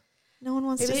to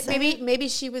say. Maybe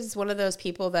she was one of those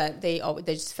people that they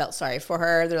just felt sorry for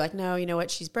her. They're like, no, you know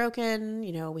what? She's broken.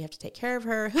 We have to take care of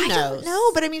her. Who knows? I don't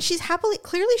know, but I mean, she's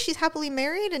happily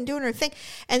married and doing her thing.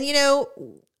 And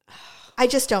I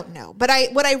just don't know. But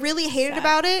what I really hated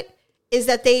about it is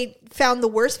that they found the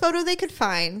worst photo they could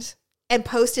find and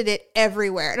posted it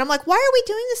everywhere. And I'm like, why are we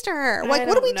doing this to her? Like,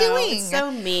 what are we doing? It's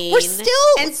so mean. We're still...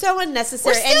 And so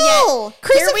unnecessary. We're still and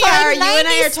yet, here we are. You and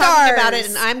I are stars. talking about it,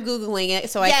 and I'm Googling it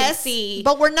so I can see.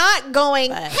 But we're not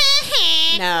going,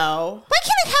 No. Why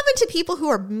can't it happen to people who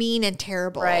are mean and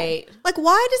terrible? Right. Like,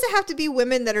 why does it have to be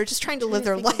women that are just trying to live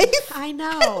their life? I know.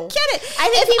 I don't get it.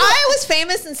 If I was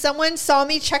famous and someone saw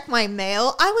me check my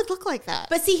mail, I would look like that.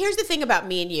 But see, here's the thing about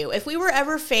me and you. If we were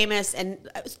ever famous, and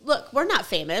look, we're not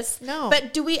famous. No.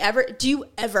 But do you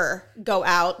ever go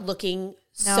out looking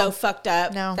so fucked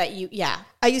up that you,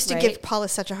 I used to give Paula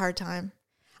such a hard time.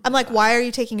 I'm like, why are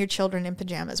you taking your children in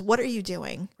pajamas? What are you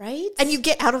doing? Right. And you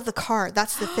get out of the car.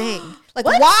 That's the thing. Like,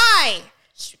 What? why?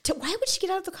 Why would she get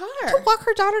out of the car? To walk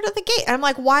her daughter to the gate. And I'm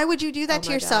like, why would you do that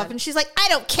to yourself? God. And she's like, I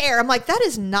don't care. I'm like, that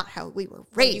is not how we were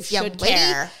raised, young should lady.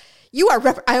 care. You are,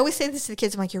 I always say this to the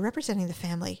kids. I'm like, you're representing the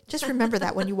family. Just remember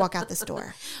that when you walk out this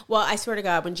door. Well, I swear to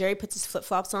God, when Jerry puts his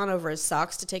flip-flops on over his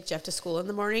socks to take Jeff to school in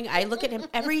the morning, I look at him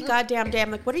every goddamn day.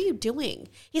 I'm like, what are you doing?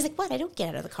 He's like, what? I don't get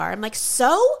out of the car. I'm like,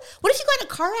 so? What if you got in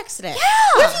a car accident?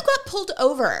 Yeah. What if you got pulled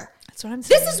over? That's what I'm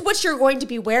saying. This is what you're going to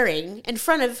be wearing in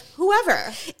front of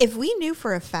whoever. If we knew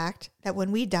for a fact that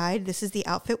when we died, this is the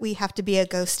outfit we have to be a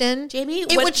ghost in, Jamie,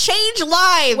 it would change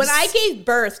lives. When I gave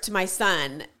birth to my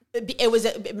son, it was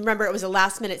a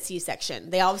last minute C-section.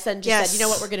 They all of a sudden just said, you know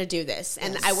what, we're going to do this.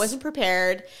 And I wasn't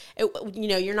prepared.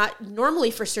 You're not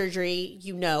normally for surgery,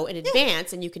 in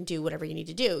advance, and you can do whatever you need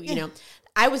to do. You know,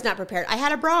 I was not prepared. I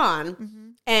had a bra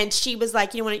on, and she was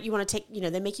like, you want to take,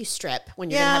 they make you strip when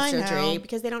you're going to have surgery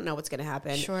because they don't know what's going to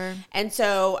happen. Sure. And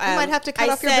so you might have to cut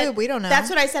off your boob. We don't know. That's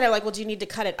what I said. I'm like, well, do you need to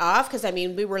cut it off? Because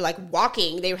we were like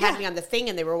walking. They had me on the thing,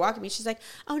 and they were walking me. She's like,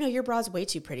 oh no, your bra's way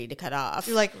too pretty to cut off.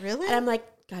 You're like, really? And I'm like,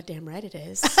 goddamn right it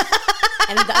is.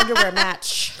 And the underwear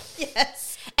match.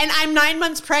 Yes. And I'm 9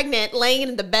 months pregnant, laying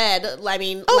in the bed. I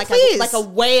mean, like a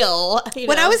whale.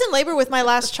 When I was in labor with my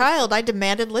last child, I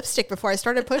demanded lipstick before I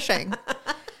started pushing.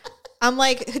 I'm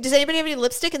like, does anybody have any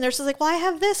lipstick? And they're just like, well, I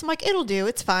have this. I'm like, it'll do.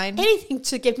 It's fine. Anything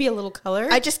to give me a little color.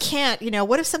 I just can't.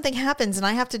 What if something happens and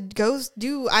I have to go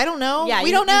do? I don't know. Yeah,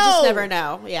 we don't know. You just never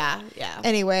know. Yeah.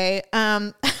 Anyway,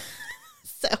 so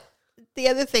the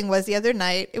other thing was the other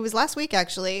night. It was last week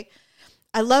actually.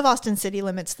 I love Austin City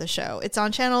Limits, the show. It's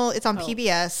on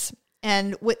PBS,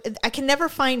 and I can never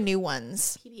find new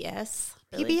ones. PBS?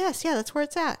 Really? PBS, yeah, that's where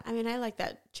it's at. I mean, I like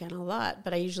that channel a lot,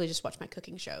 but I usually just watch my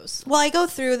cooking shows. Well, I go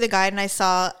through the guide and I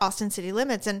saw Austin City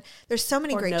Limits, and there's so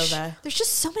many there's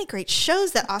just so many great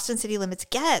shows that Austin City Limits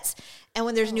gets. And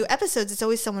when there's new episodes, it's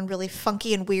always someone really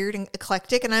funky and weird and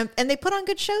eclectic, and they put on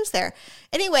good shows there.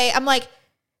 Anyway, I'm like,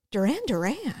 Duran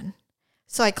Duran.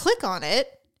 So I click on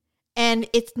it, and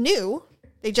it's new.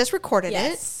 They just recorded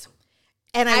it.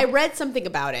 And I read something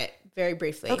about it very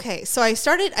briefly. Okay, so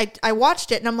I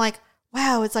watched it, and I'm like,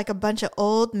 wow, it's like a bunch of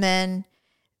old men.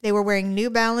 They were wearing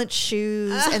New Balance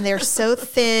shoes, and they're so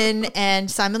thin, and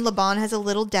Simon Le Bon has a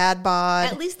little dad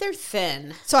bod. At least they're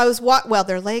thin. So I was,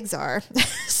 their legs are.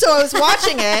 So I was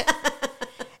watching it,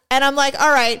 and I'm like,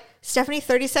 all right, Stephanie,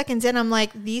 30 seconds in, I'm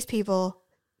like, these people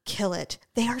kill it.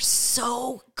 They are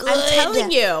so good. I'm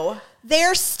telling you.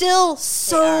 They're still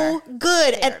so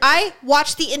good. And I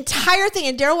watched the entire thing,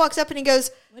 and Daryl walks up and he goes,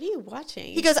 what are you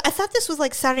watching? He goes, I thought this was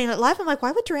like Saturday Night Live. I'm like,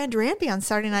 why would Duran Duran be on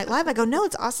Saturday Night Live? I go, no,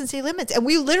 it's Austin City Limits. And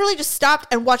we literally just stopped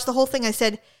and watched the whole thing. I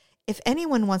said, if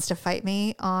anyone wants to fight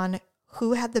me on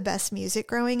who had the best music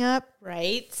growing up,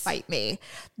 fight me.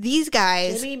 These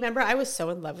guys. Jimmy, remember, I was so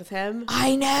in love with him.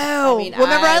 I know.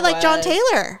 Remember, I liked John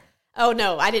Taylor. Oh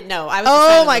no, I didn't know. I was.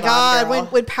 Oh my God!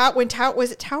 When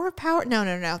was it Tower of Power?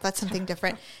 No, that's something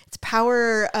different. It's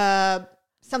Power,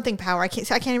 something Power. I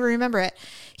can't even remember it.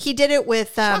 He did it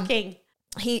with shocking.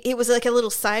 It was like a little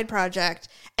side project,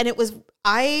 and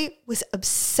I was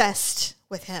obsessed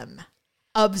with him.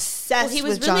 Obsessed he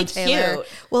was with really John Taylor. cute.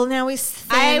 Well, now he's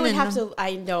thin. I would have to.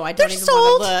 I know. I don't even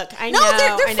sold. want to look. I know. No,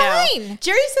 they're I know. fine.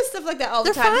 Jerry says stuff like that all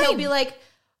the time. Fine. He'll be like,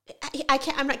 I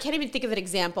can't even think of an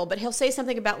example, but he'll say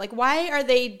something about like, why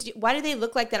do they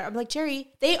look like that? I'm like, Jerry,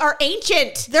 they are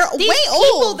ancient. They're These way people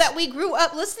old that we grew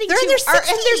up listening They're to in their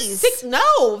 60s.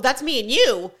 No, that's me and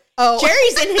you. Oh,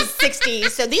 Jerry's in his 60s,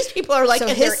 so these people are like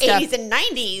in their 80s and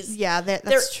 90s. Yeah,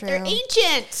 that's true. They're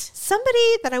ancient.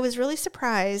 Somebody that I was really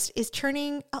surprised is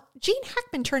turning. Gene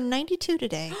Hackman turned 92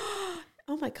 today.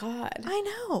 Oh my God. I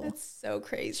know. That's so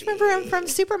crazy. Remember him from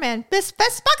Superman. Miss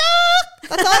Vespaga!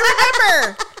 That's all I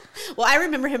remember. Well, I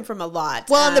remember him from a lot.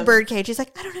 Well, in the birdcage, he's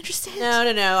like, I don't understand.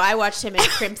 No. I watched him in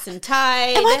Crimson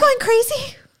Tide. Am I going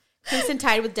crazy? Crimson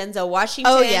Tide with Denzel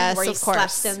Washington. Oh, yes, where he of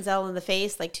course. slaps Denzel in the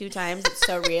face like 2 times. It's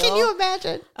so real. Can you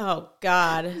imagine? Oh,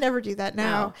 God. Never do that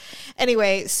now. No.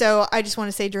 Anyway, so I just want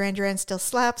to say Duran Duran still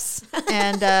slaps,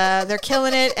 and they're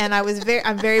killing it. And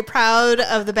I'm very proud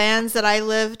of the bands that I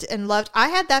lived and loved. I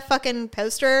had that fucking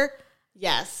poster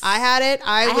Yes. I had it.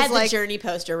 I was had like the Journey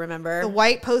poster, remember? the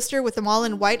white poster with them all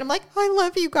in white. I'm like, I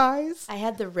love you guys. I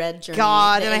had the red Journey.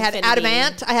 God, the and I had Infinity.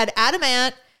 Adamant. I had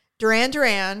Adamant, Duran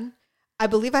Duran. I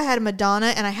believe I had a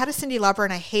Madonna, and I had a Cyndi Lauper,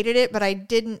 and I hated it, but I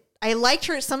didn't. I liked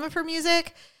some of her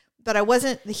music, but I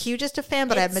wasn't the hugest of fan.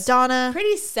 But I had Madonna.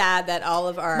 Pretty sad that all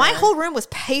of our... My whole room was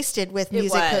pasted with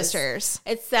music was. posters.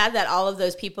 It's sad that all of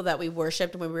those people that we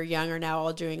worshipped when we were young are now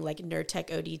all doing like Nurtec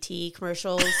ODT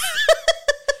commercials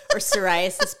or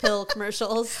psoriasis pill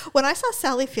commercials. When I saw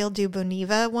Sally Field do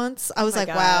Boniva once, I was like,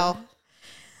 God. wow.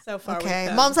 So far. Okay. with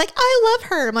them. Mom's like, I love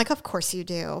her. I'm like, of course you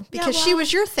do. Because she well-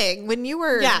 was your thing when you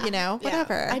were,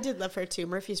 whatever. Yeah, I did love her too.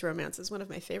 Murphy's Romance is one of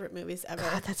my favorite movies ever.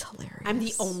 God, that's hilarious. I'm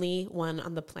the only one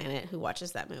on the planet who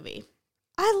watches that movie.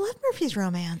 I love Murphy's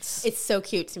Romance. It's so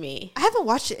cute to me. I haven't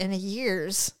watched it in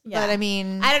years, but I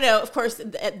mean, I don't know. Of course,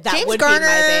 that James would Garner, be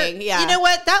my thing. Yeah, you know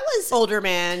what? That was older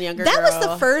man, younger. that girl. was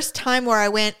the first time where I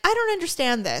went, I don't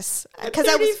understand this Because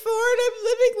I was 34 and I'm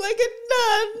living like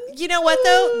a nun. You know what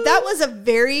though? That was a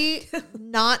very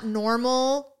not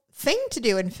normal thing to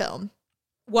do in film.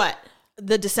 What?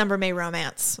 The December May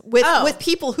Romance with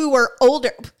people who were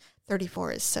older.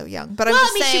 34 is so young, but I'm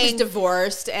just saying she was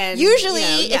divorced, and usually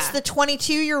it's the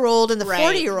 22-year-old and the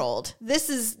 40-year-old.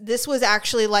 This was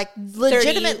actually like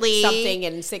legitimately something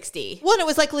in 60. Well, it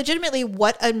was like legitimately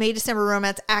what a May December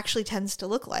romance actually tends to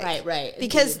look like. Right.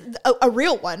 Because a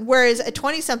real one, whereas a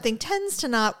 20-something tends to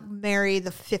not marry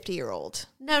the 50-year-old.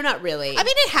 No, not really. I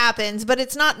mean, it happens, but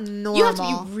it's not normal. You have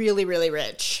to be really, really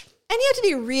rich. And you have to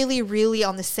be really, really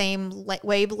on the same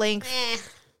wavelength.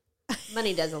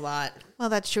 Money does a lot. Well,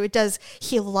 that's true. It does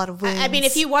heal a lot of wounds. I mean,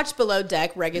 if you watch Below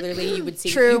Deck regularly, you would see.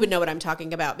 True. You would know what I'm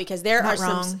talking about because there Not are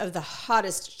wrong. some of the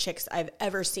hottest chicks I've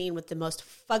ever seen with the most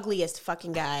fuggliest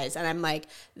fucking guys, and I'm like,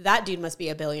 that dude must be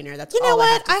a billionaire. That's You know all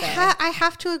what? I have to say. I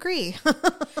have to agree.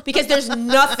 Because there's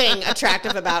nothing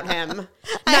attractive about him.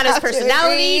 Not his have to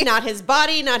personality, agree. not his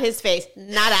body, not his face.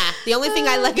 Nada. The only thing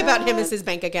I like about him is his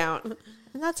bank account.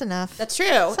 And that's enough. That's true.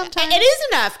 Sometimes. It is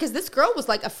enough because this girl was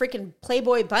like a freaking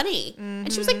Playboy bunny. And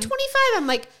she was like 25. I'm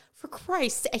like, for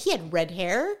Christ, he had red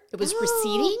hair. It was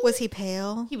receding. Was he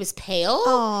pale? He was pale.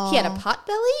 Aw. He had a pot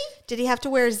belly. Did he have to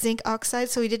wear zinc oxide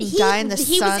so he didn't die in the sun?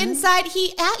 He was inside.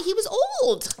 He was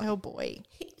old. Oh boy.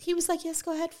 He was like, yes,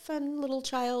 go ahead, fun little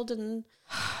child. And,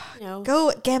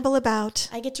 Go gamble about.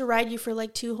 I get to ride you for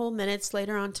like 2 whole minutes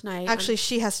later on tonight. Actually,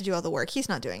 she has to do all the work. He's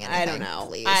not doing anything. I don't know.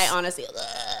 Please. I honestly...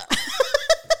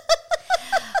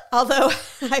 Although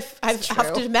I've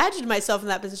often imagined myself in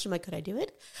that position, I'm like, could I do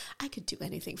it? I could do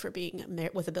anything for being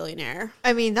with a billionaire.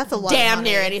 I mean, that's a lot Damn of money.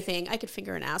 near anything. I could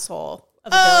finger an asshole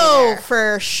of a billionaire.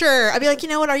 For sure. I'd be like, you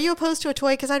know what? Are you opposed to a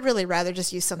toy? Because I'd really rather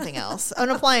just use something else. An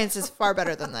appliance is far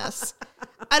better than this.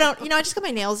 I just got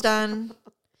my nails done.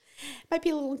 Might be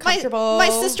a little uncomfortable. My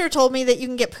sister told me that you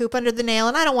can get poop under the nail,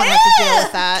 and I don't want to have to deal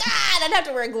with that. God, I'd have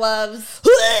to wear gloves.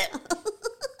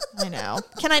 I know.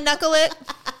 Can I knuckle it?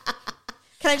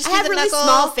 Can I just I do have the really knuckle?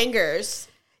 small fingers.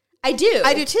 I do.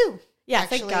 I do too. Yeah,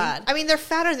 actually. thank God. I mean, they're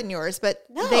fatter than yours, but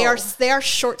No. they are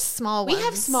short, small We ones.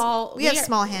 have small. We have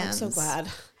small hands. I'm so glad.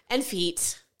 And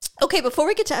feet. Okay, before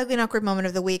we get to Ugly and Awkward Moment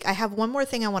of the Week, I have one more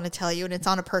thing I want to tell you, and it's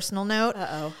on a personal note.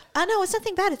 Uh-oh. No, it's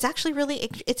nothing bad. It's actually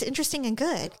it's interesting and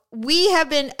good. We have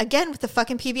been, again, with the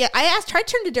fucking PBS. I tried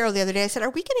to turn to Daryl the other day. I said, are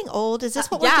we getting old? Is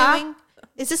this what yeah. we're doing?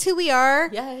 Is this who we are?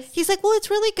 Yes. He's like, well, it's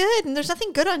really good, and there's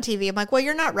nothing good on TV. I'm like, well,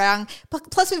 you're not wrong. But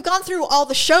plus, we've gone through all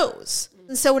the shows.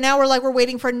 And so now we're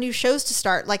waiting for new shows to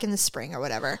start, like in the spring or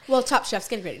whatever. Well, Top Chef's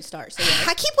getting ready to start. So yeah.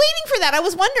 I keep waiting for that. I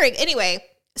was wondering. Anyway,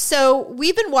 so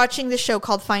we've been watching this show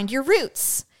called Find Your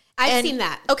Roots. I've seen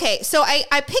that. Okay, so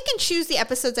I pick and choose the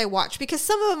episodes I watch because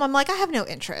some of them I'm like, I have no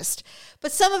interest.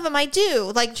 But some of them I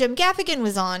do. Like Jim Gaffigan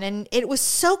was on, and it was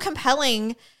so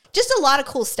compelling. Just a lot of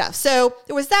cool stuff. So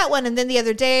there was that one. And then the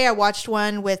other day I watched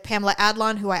one with Pamela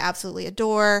Adlon, who I absolutely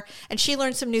adore. And she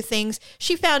learned some new things.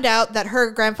 She found out that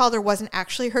her grandfather wasn't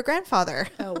actually her grandfather.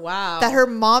 Oh, wow. That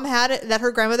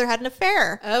her grandmother had an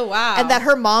affair. Oh, wow. And that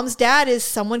her mom's dad is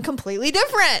someone completely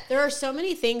different. There are so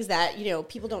many things that,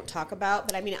 people don't talk about.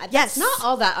 But I mean, Yes. it's not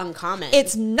all that uncommon.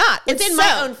 It's not. Within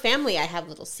my own family, I have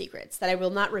little secrets that I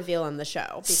will not reveal on the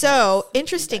show. So,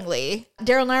 interestingly,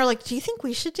 Daryl and I are like, do you think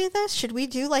we should do this? Should we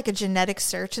do like a genetic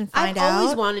search and find out? I've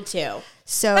always wanted to.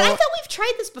 So, But I thought we've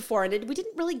tried this before and we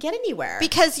didn't really get anywhere.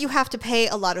 because you have to pay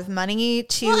a lot of money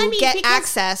to get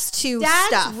access to Dad's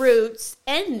stuff. roots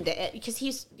end it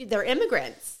because they're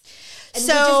immigrants. And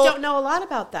So- we just don't know a lot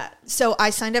about that. So I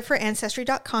signed up for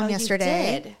Ancestry.com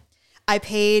yesterday. You did. I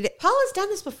paid. Paula's done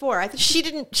this before. I think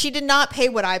She did not pay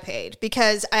what I paid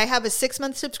because I have a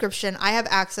 6-month subscription. I have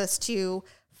access to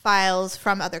files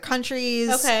from other countries.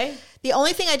 Okay. The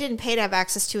only thing I didn't pay to have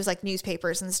access to is like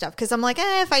newspapers and stuff. Because I'm like,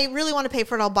 if I really want to pay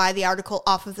for it, I'll buy the article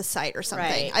off of the site or something.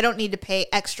 Right. I don't need to pay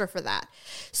extra for that.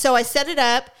 So I set it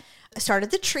up. I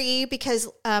started the tree because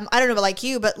I don't know about like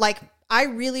you, but like I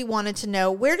really wanted to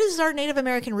know, where does our Native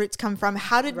American roots come from?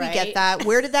 How did we get that?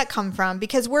 Where did that come from?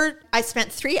 Because I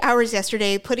spent 3 hours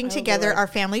yesterday putting together our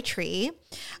family tree.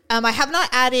 I have not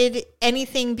added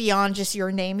anything beyond just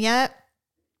your name yet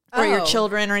or your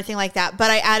children or anything like that.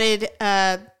 But I added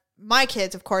my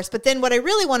kids, of course. But then what I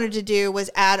really wanted to do was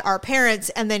add our parents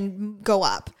and then go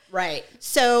up. Right.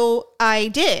 So I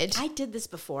did. I did this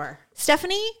before.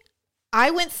 Stephanie,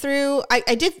 I went through,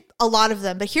 I did a lot of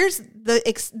them, but here's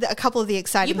a couple of the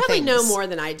exciting things. You probably know more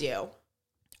than I do.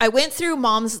 I went through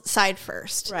mom's side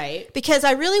first. Right. Because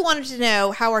I really wanted to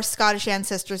know how our Scottish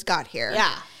ancestors got here.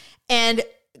 Yeah. And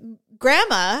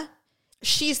grandma,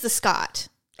 she's the Scot.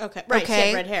 Okay. Right. Okay. She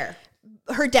had red hair.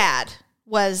 Her dad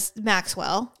was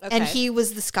Maxwell, and he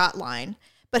was the Scot line.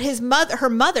 But her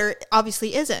mother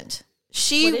obviously isn't.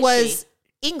 She was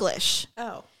English.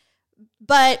 Oh.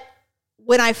 But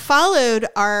when I followed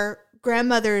our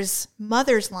grandmother's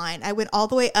mother's line, I went all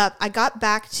the way up. I got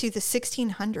back to the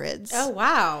 1600s. Oh,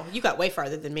 wow. You got way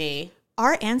farther than me.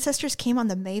 Our ancestors came on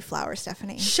the Mayflower,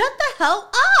 Stephanie. Shut the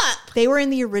hell up. They were in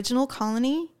the original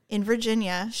colony in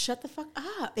Virginia. Shut the fuck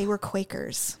up. They were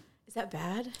Quakers. Is that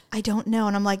bad? I don't know.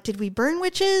 And I'm like, did we burn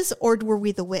witches or were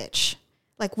we the witch?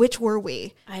 Like, which were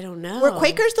we? I don't know. Were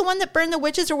Quakers the one that burned the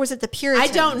witches or was it the Puritans?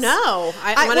 I don't know.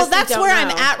 Well, that's where I'm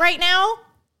at right now.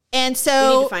 And so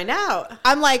we need to find out.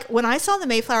 I'm like, when I saw the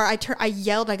Mayflower, I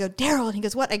yelled, I go, Daryl. And he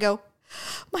goes, what? I go,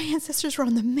 my ancestors were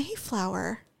on the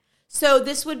Mayflower. So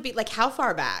this would be like how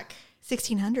far back?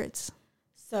 1600s.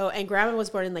 So, and grandma was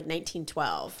born in like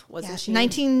 1912, wasn't she?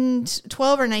 1912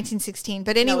 or 1916.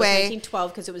 But anyway. No, it was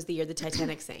 1912 because it was the year the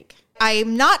Titanic sank.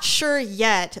 I'm not sure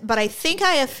yet, but I think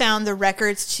I have found the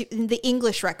records, the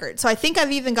English record. So I think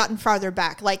I've even gotten farther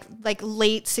back, like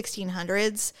late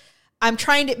 1600s. I'm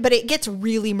trying to, but it gets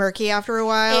really murky after a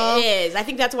while. It is. I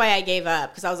think that's why I gave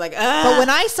up because I was like, ugh. But when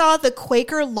I saw the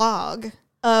Quaker log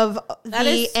of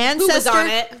the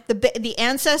ancestor, the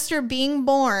ancestor being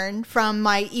born from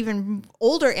my even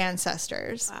older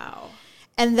ancestors. Wow.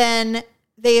 And then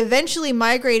they eventually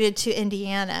migrated to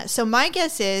Indiana. So my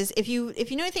guess is if you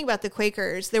know anything about the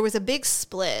Quakers, there was a big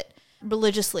split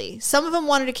religiously. Some of them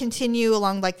wanted to continue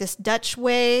along like this Dutch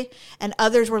way, and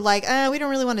others were like, we don't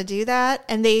really want to do that.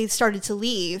 And they started to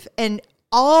leave. And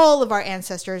all of our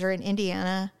ancestors are in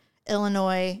Indiana,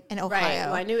 Illinois, and Ohio. Right.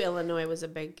 Well, I knew Illinois was a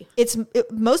big...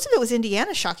 Most of it was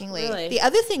Indiana, shockingly. Really? The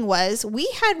other thing was, we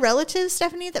had relatives,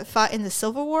 Stephanie, that fought in the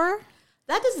Civil War.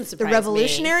 That doesn't surprise me. The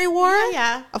Revolutionary War.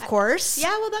 Yeah. Of course.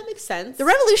 Yeah, well, that makes sense. The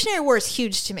Revolutionary War is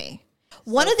huge to me.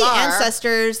 One of the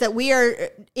ancestors that we are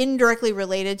indirectly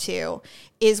related to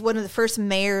is one of the first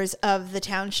mayors of the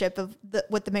township of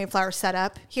what the Mayflower set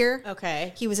up here.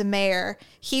 Okay. He was a mayor.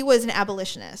 He was an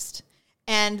abolitionist.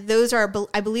 And those are,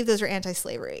 I believe those are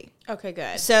anti-slavery. Okay,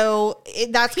 good. So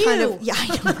that's kind of, yeah, I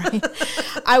know,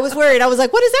 right? I was worried. I was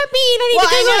like, what does that mean?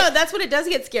 I know. That's when it does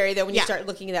get scary, though, when you start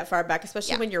looking that far back,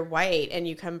 especially when you're white and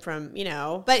you come from,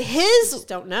 But just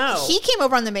don't know. He came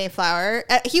over on the Mayflower.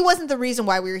 He wasn't the reason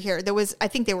why we were here. I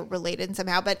think they were related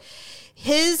somehow, but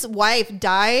his wife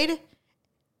died.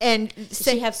 And did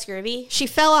she have scurvy? She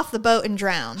fell off the boat and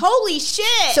drowned. Holy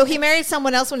shit! So he married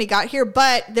someone else when he got here,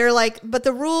 but they're like, but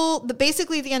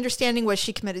basically the understanding was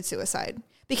she committed suicide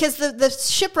because the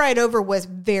ship ride over was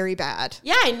very bad.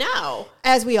 Yeah, I know.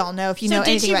 As we all know, if you know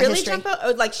anything about history. So did she really jump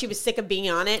out? Like she was sick of being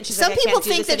on it? She's Some people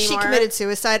think that she committed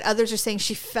suicide. Others are saying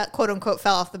she, quote unquote,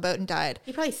 fell off the boat and died.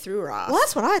 He probably threw her off. Well,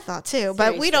 that's what I thought too,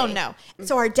 but we don't know.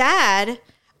 So our dad,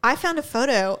 I found a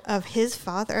photo of his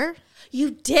father.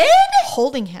 You did?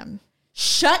 Holding him.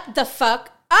 Shut the fuck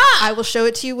up. I will show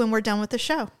it to you when we're done with the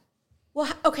show. Well,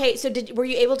 okay, so were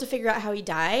you able to figure out how he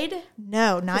died?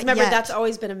 No, not yet. Remember, that's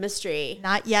always been a mystery.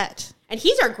 Not yet. And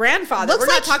he's our grandfather. We're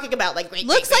not talking about like great.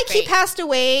 Looks like he passed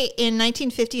away in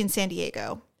 1950 in San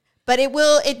Diego. But it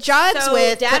jives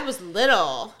with... Dad was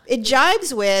little. It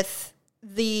jives with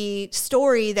the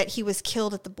story that he was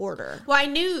killed at the border. Well, I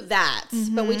knew that,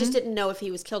 but we just didn't know if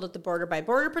he was killed at the border by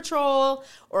Border Patrol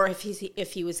or if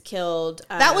he was killed.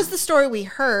 That was the story we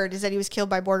heard, is that he was killed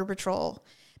by Border Patrol.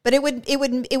 But it would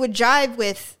jive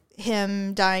with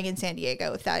him dying in San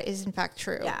Diego if that is in fact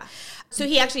true. Yeah. So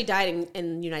he actually died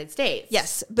in the United States.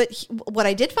 Yes, but what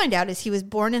I did find out is he was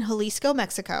born in Jalisco,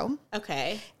 Mexico.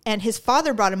 Okay. And his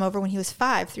father brought him over when he was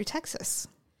 5 through Texas.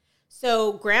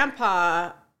 So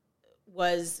Grandpa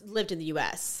lived in the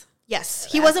U.S. Yes.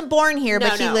 He wasn't born here,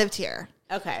 but he lived here.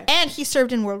 Okay. And he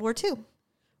served in World War II.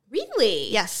 Really?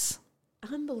 Yes.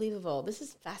 Unbelievable. This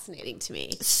is fascinating to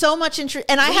me. So much interest,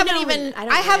 and I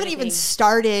haven't even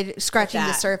started scratching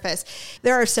the surface.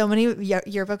 There are so many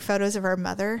yearbook photos of our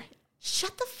mother.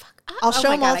 Shut the fuck up. I'll show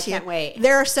them all to you. I can't wait.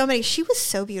 There are so many. She was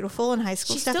so beautiful in high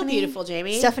school. She's Stephanie. still beautiful,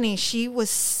 Jamie. Stephanie, she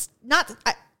was not,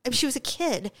 she was a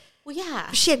kid. Well,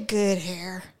 yeah. She had good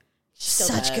hair.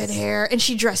 Such good does. hair. And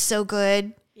she dressed so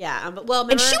good. Yeah. Well,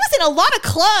 and she was in a lot of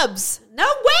clubs. No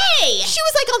way. She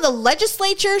was like on the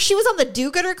legislature. She was on the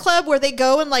do-gooder club where they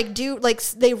go and like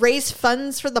they raise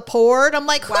funds for the poor. And I'm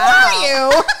like, who are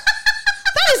you?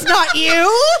 That is not you. You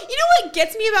know what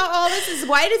gets me about all this is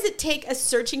why does it take us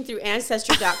searching through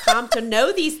Ancestry.com to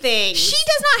know these things? She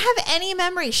does not have any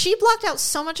memory. She blocked out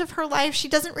so much of her life. She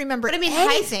doesn't remember anything.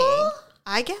 High school?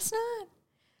 I guess not.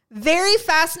 Very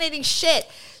fascinating shit.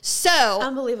 So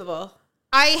unbelievable.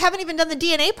 I haven't even done the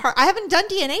DNA part. I haven't done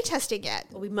DNA testing yet.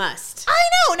 Well, we must. I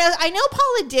know. Now, I know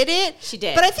Paula did it. She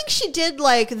did. But I think she did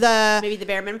like maybe the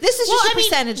bare minimum. This is just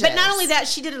percentages. But not only that,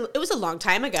 she did it was a long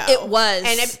time ago. It was.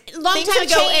 And a long time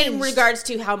ago in regards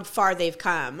to how far they've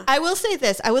come. I will say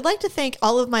this. I would like to thank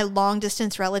all of my long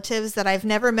distance relatives that I've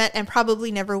never met and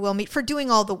probably never will meet for doing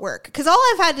all the work. Because all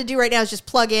I've had to do right now is just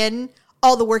plug in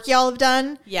all the work y'all have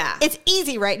done. Yeah. It's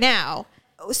easy right now.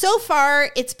 So far,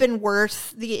 it's been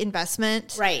worth the investment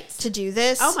to do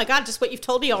this. Oh my God, just what you've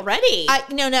told me already.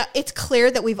 No, it's clear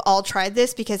that we've all tried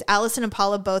this because Allison and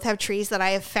Paula both have trees that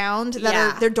I have found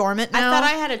that they're dormant now. I thought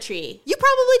I had a tree. You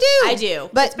probably do. I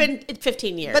do. But it's been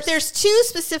 15 years. But there's two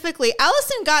specifically.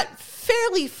 Allison got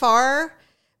fairly far,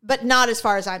 but not as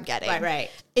far as I'm getting. Right.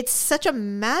 It's such a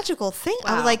magical thing.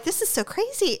 Wow. I was like, this is so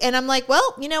crazy. And I'm like,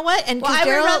 well, you know what? And I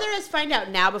would rather us find out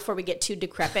now before we get too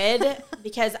decrepit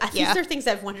because these are things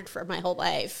I've wondered for my whole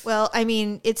life. Well, I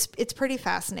mean, it's pretty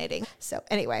fascinating. So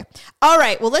anyway. All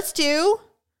right. Well, let's do...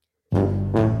 That's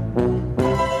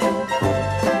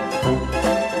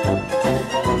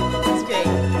great.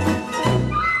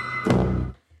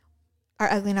 Our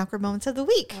ugly and awkward moments of the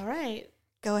week. All right.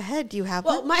 Go ahead. Do you have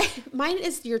one? Well, mine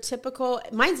is your typical...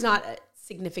 Mine's not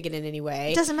significant in any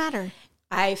way. It doesn't matter.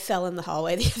 I fell in the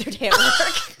hallway the other day at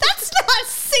work. That's not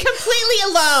completely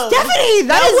alone. Stephanie,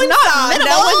 that is not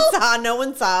minimal. No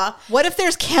one saw. What if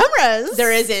there's cameras?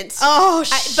 There isn't. Oh,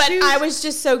 shoot. But I was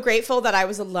just so grateful that I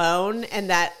was alone and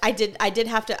that I did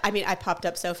have to, I mean, I popped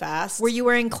up so fast. Were you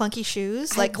wearing clunky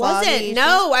shoes? Like wasn't.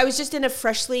 No, I was just in a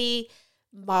freshly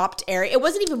mopped area. It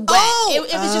wasn't even wet. It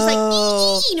was just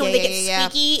like, when they get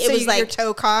squeaky. So it was like your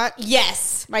toe caught?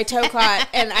 Yes, my toe caught,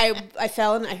 and I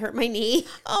fell and I hurt my knee.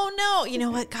 Oh no! You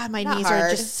know what? God, my knees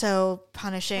are just so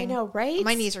punishing. I know, right?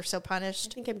 My knees are so punished.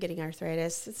 I think I'm getting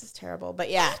arthritis. This is terrible. But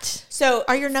yeah. What? So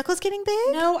are your knuckles getting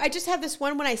big? No, I just have this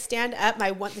one when I stand up.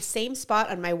 The same spot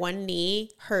on my one knee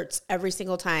hurts every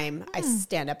single time I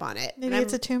stand up on it. Maybe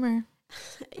it's a tumor.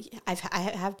 I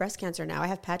have breast cancer now. I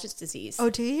have Paget's disease. Oh,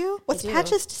 do you? What's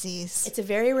Paget's disease? It's a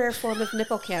very rare form of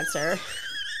nipple cancer.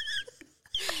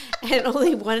 And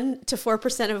only 1% to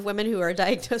 4% of women who are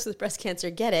diagnosed with breast cancer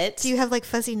get it. Do you have like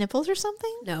fuzzy nipples or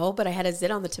something? No, but I had a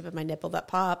zit on the tip of my nipple that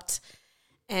popped.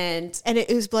 And it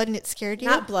oozed blood and it scared you?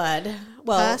 Not blood.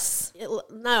 Well, pus?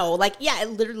 No. It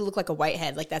literally looked like a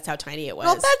whitehead. Like that's how tiny it was.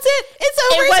 Well, that's it.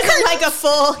 It's over. It wasn't like a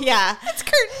full, It's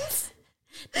curtains.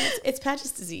 It's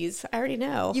Paget's disease. I already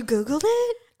know. You Googled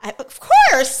it? Of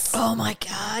course. Oh my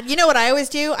God. You know what I always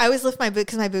do? I always lift my boobs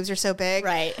because my boobs are so big.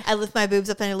 Right. I lift my boobs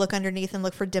up and I look underneath and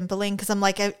look for dimpling because I'm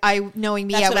like, I knowing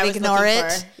me, I would ignore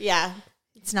it. For. Yeah.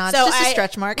 It's not. So it's just a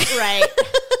stretch mark. Right.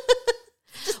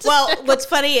 Well, what's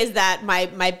funny is that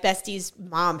my bestie's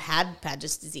mom had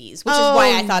Paget's disease, which is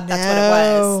why I thought that's what it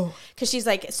was. Because she's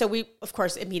like, so we, of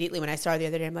course, immediately when I saw her the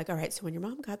other day, I'm like, all right, so when your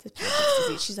mom got this Paget's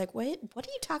disease, she's like, what are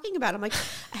you talking about? I'm like,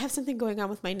 I have something going on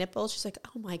with my nipples. She's like,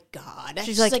 oh my God.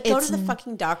 She's like, go to the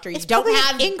fucking doctor. You don't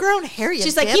have ingrown hair.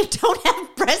 She's like, you don't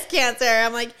have breast cancer.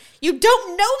 I'm like, you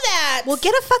don't know that. Well,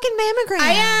 get a fucking mammogram.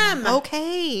 I am.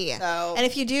 Okay. So, and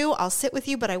if you do, I'll sit with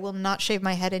you, but I will not shave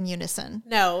my head in unison.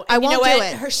 No, I won't do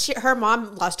it. Her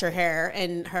mom lost her hair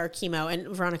in her chemo, and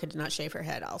Veronica did not shave her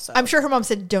head also. I'm sure her mom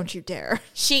said, don't you dare.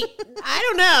 I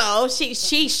don't know.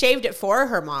 She shaved it for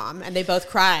her mom, and they both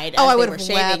cried. Oh, I would have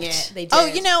shaving wept. It. They did. Oh,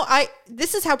 you know,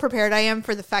 this is how prepared I am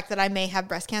for the fact that I may have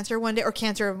breast cancer one day, or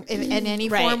cancer in any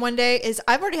form one day, is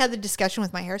I've already had the discussion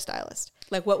with my hairstylist.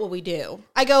 Like, what will we do?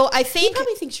 I think... He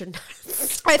probably thinks you're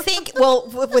nuts. I think, well,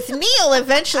 with Neil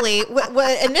eventually,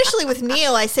 initially with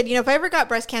Neil, I said, if I ever got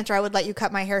breast cancer, I would let you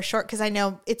cut my hair short because I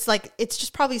know it's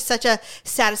just probably such a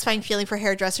satisfying feeling for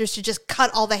hairdressers to just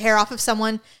cut all the hair off of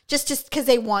someone just because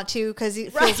they want to, because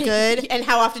it feels good. And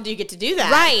how often do you get to do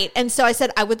that? Right. And so I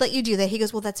said, I would let you do that. He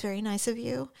goes, well, that's very nice of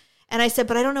you. And I said,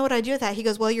 but I don't know what I do with that. He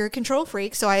goes, well, you're a control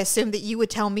freak, so I assume that you would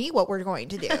tell me what we're going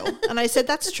to do. And I said,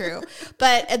 that's true.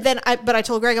 But I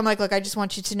told Greg, I'm like, look, I just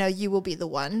want you to know you will be the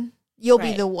one. You'll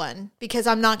be the one, because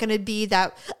I'm not going to be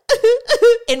that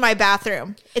in my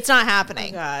bathroom. It's not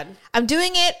happening. Oh God. I'm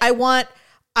doing it. I want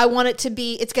it to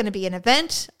be, it's going to be an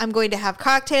event. I'm going to have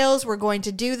cocktails. We're going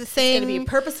to do the thing. It's going to be a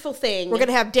purposeful thing. We're going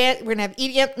to have dance. We're going to have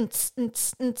EDM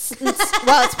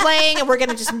while it's playing, and we're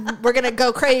going to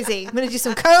go crazy. I'm going to do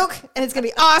some Coke, and it's going to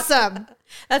be awesome.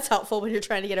 That's helpful when you're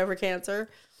trying to get over cancer.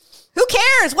 Who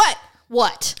cares? What?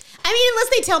 I mean, unless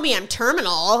they tell me I'm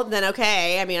terminal, then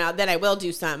okay. I mean, then I will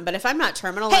do some. But if I'm not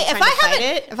terminal, If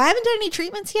I haven't done any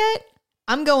treatments yet,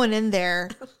 I'm going in there.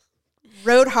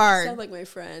 Road hard. Sound like my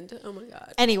friend. Oh my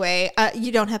God. Anyway,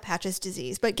 you don't have Patch's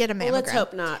disease, but get a mammogram. Well, let's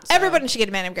hope not. So. Everybody should get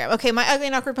a mammogram. Okay, my ugly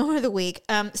and awkward moment of the week.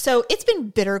 So it's been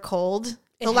bitter cold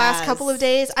the last couple of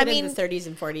days. I mean, in the 30s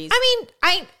and 40s.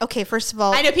 Okay, first of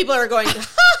all, I know people are going.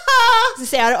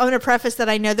 I'm going to preface that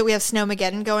I know that we have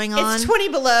Snowmageddon going on. It's 20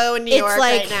 below in New York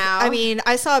right now. I mean,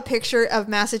 I saw a picture of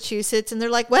Massachusetts, and they're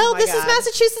like, "Well, this is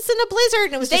Massachusetts in a blizzard,"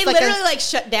 and it was just literally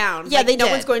shut down. Yeah, no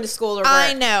one's going to school or work.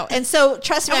 I know, and so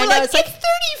trust me, I know it's like 35.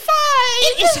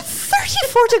 It is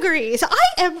 34 degrees. I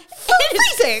am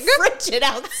freezing. Frigid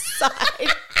outside.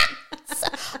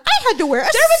 I had to wear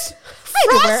frost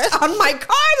on my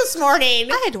car this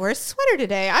morning. I had to wear a sweater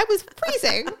today. I was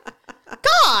freezing.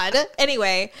 God.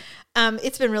 Anyway,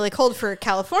 it's been really cold for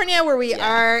California where we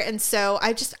are, and so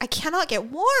I cannot get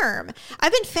warm.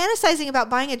 I've been fantasizing about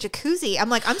buying a jacuzzi. I'm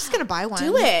like, I'm just gonna buy one.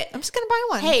 Do it. I'm just gonna buy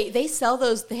one. Hey, they sell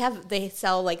those. They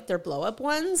sell like their blow up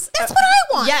ones. That's what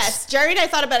I want. Yes, Jerry and I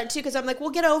thought about it too, because I'm like, we'll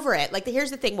get over it. Like,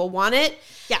 here's the thing, we'll want it,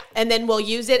 and then we'll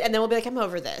use it, and then we'll be like, I'm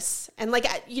over this, and like,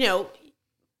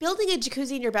 building a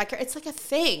jacuzzi in your backyard, it's like a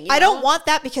thing. I don't want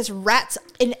that because rats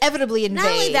inevitably invade.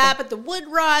 Not only that, but the wood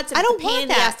rots and I don't the pain want in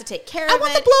the that. ass to take care of it. I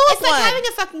want the blow-up It's like one. having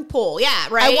a fucking pool. Yeah,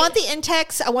 right? I want the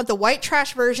Intex. I want the white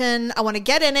trash version. I want to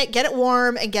get in it, get it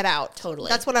warm, and get out. Totally.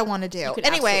 That's what I want to do.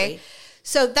 Anyway, absolutely.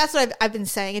 So that's what I've been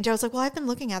saying. And Joe's like, well, I've been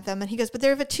looking at them. And he goes, but they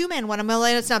have a 2-man one. I'm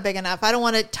like, it's not big enough. I don't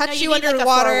want to touch you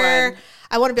underwater.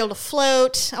 I want to be able to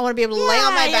float. I want to be able to lay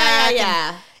on my back.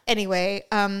 Yeah. Anyway,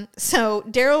 so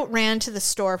Daryl ran to the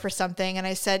store for something, and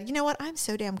I said, you know what? I'm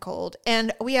so damn cold.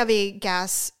 And we have a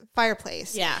gas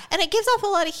fireplace. Yeah. And it gives off a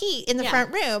lot of heat in the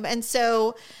front room. And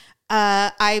so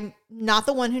I'm not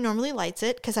the one who normally lights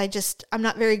it, because I'm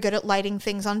not very good at lighting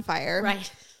things on fire. Right.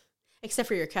 Except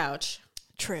for your couch.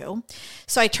 True.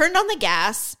 So I turned on the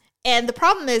gas, and the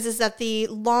problem is that the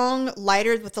long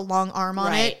lighter with the long arm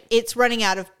on it, it's running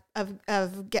out of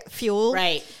fuel.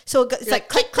 Right. So it's like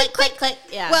click, click, click, click.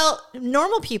 Yeah. Well,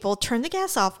 normal people turn the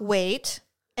gas off, wait,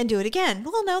 and do it again.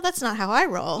 Well, no, that's not how I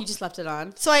roll. You just left it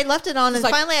on. So I left it on, and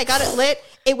like, finally I got it lit.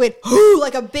 It went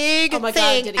like a big God,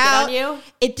 thing did it out. get on you?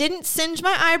 It didn't singe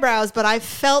my eyebrows, but I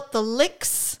felt the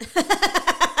licks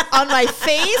on my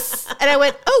face, and I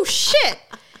went, oh shit.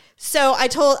 So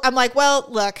I'm like, well,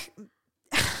 look,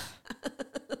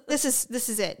 this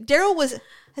is it. Daryl was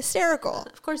hysterical.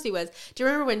 Of course he was. Do you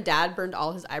remember when Dad burned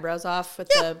all his eyebrows off with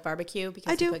the barbecue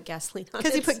because he put gasoline on it?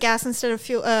 Because he put gas instead of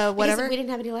fuel, whatever. Because we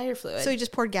didn't have any lighter fluid. So he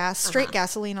just poured straight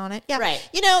gasoline on it. Yeah. Right.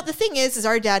 You know, the thing is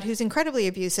our dad, who's incredibly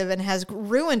abusive and has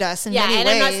ruined us in many ways.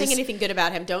 I'm not saying anything good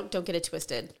about him. Don't get it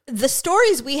twisted. The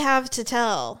stories we have to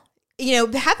tell,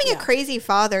 having a crazy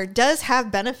father does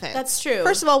have benefits. That's true.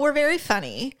 First of all, we're very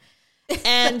funny.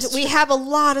 And we have a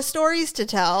lot of stories to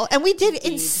tell. And we did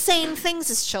insane things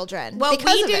as children. Well,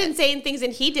 we did insane things,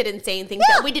 and he did insane things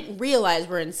that we didn't realize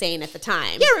were insane at the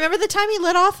time. Yeah, remember the time he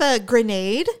lit off a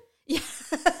grenade? Yeah.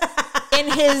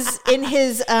 in his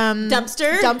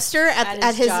dumpster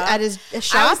at his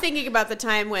shop? I was thinking about the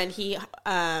time when he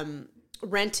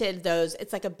rented those.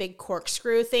 It's like a big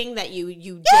corkscrew thing that you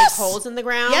dig holes in the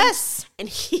ground. Yes. And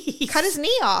he cut his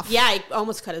knee off. Yeah, he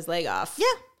almost cut his leg off. Yeah.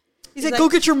 He's like, go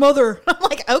get your mother. I'm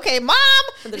like, okay, Mom.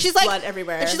 And she's like, blood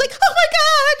everywhere. And she's like, oh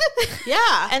my God.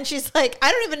 Yeah. And she's like,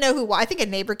 I don't even know who. I think a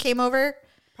neighbor came over.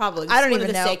 Probably. I don't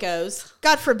even know. know. Seikos.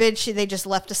 God forbid they just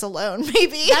left us alone.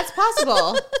 Maybe that's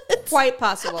possible. Quite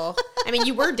possible. I mean,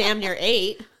 you were damn near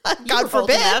 8. God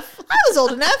forbid. I was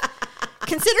old enough.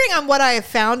 Considering on what I have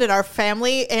found in our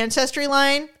family ancestry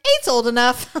line, 8's old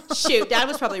enough. Shoot, Dad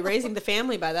was probably raising the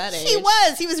family by that age. He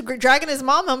was. He was dragging his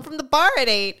mom home from the bar at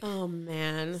 8. Oh,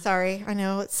 man. Sorry. I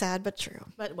know it's sad, but true.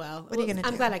 But, well, what are you going to do?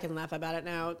 I'm glad I can laugh about it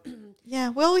now. Yeah,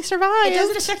 well, we survived. It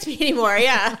doesn't affect me anymore,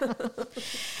 yeah.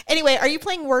 Anyway, are you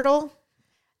playing Wordle?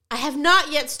 I have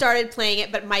not yet started playing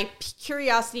it, but my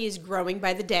curiosity is growing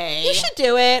by the day. You should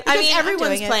do it. Because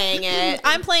everyone's playing it.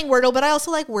 I'm playing Wordle, but I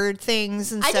also like word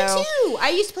things. And I do too. I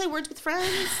used to play Words with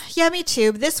Friends. Yeah, me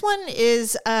too. This one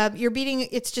is you're beating.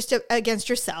 It's just against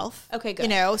yourself. Okay, good. You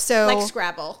know, so like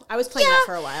Scrabble. I was playing that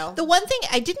for a while. The one thing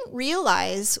I didn't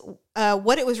realize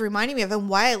what it was reminding me of and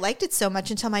why I liked it so much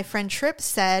until my friend Tripp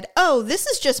said, "Oh, this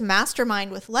is just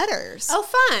Mastermind with letters." Oh,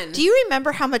 fun. Do you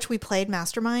remember how much we played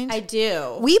Mastermind? I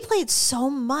do. We played so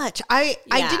much. I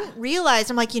didn't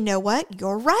realize. I'm like, you know what?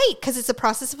 You're right, because it's a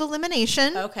process of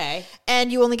elimination. Okay.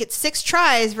 And you only get 6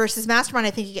 tries versus Mastermind.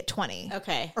 I think you get 20.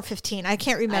 Okay. Or 15. I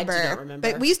can't remember. I do not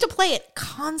remember. But we used to play it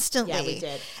constantly. Yeah, we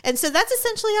did. And so that's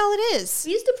essentially all it is.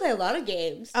 We used to play a lot of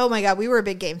games. Oh my God, we were a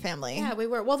big game family. Yeah, we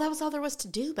were. Well, that was all there was to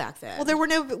do back then. Well, there were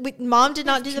Mom did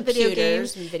not do the video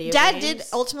games. And video Dad games. did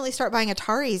ultimately start buying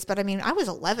Ataris, but I mean, I was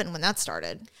 11 when that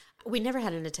started. We never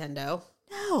had a Nintendo.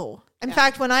 No. In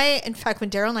fact, when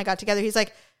Daryl and I got together, he's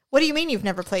like, "What do you mean you've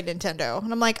never played Nintendo?"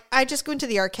 And I'm like, "I just go into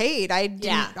the arcade.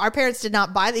 Our parents did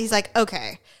not buy that." He's like,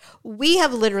 "Okay." We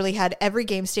have literally had every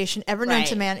game station ever known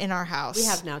to man in our house. We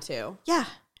have now too. Yeah.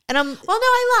 And I'm... Well, no,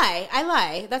 I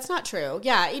lie. That's not true.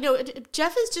 Yeah, you know,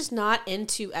 Jeff is just not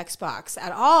into Xbox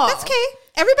at all. That's okay.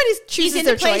 Everybody chooses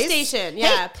their choice. PlayStation.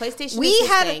 Yeah, PlayStation We is his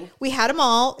had thing. We had them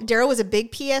all. Daryl was a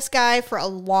big PS guy for a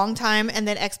long time, and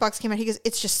then Xbox came out. He goes,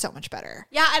 "It's just so much better."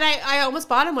 Yeah, and I almost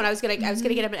bought him when I was gonna get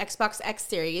him an Xbox X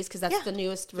Series because that's the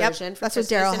newest version. For that's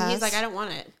Christmas, what Daryl and has. he's like, "I don't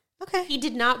want it." Okay. He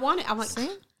did not want it. I'm like,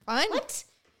 Fine. What?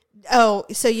 Oh,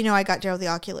 so you know I got Daryl the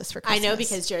Oculus for Christmas. I know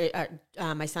because Jerry,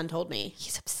 my son told me.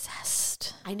 He's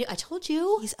obsessed. I knew. I told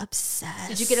you. He's obsessed.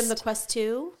 Did you get him the Quest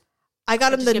 2? I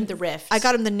got him the Rift. I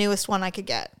got him the newest one I could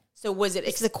get. So was it?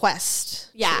 It's the Quest.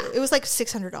 Yeah. It was like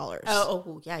 $600.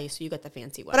 Oh, yeah. So you got the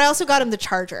fancy one. But I also got him the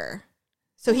charger.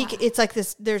 So it's like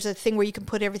this. There's a thing where you can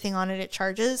put everything on and it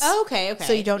charges. Oh, okay.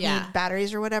 So you don't need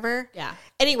batteries or whatever. Yeah.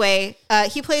 Anyway,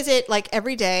 he plays it like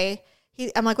every day.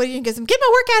 I'm like, "What are you doing?" He goes, "I'm getting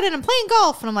my workout in. I'm playing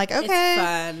golf." And I'm like, "Okay." It's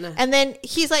fun. And then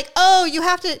he's like, "Oh, you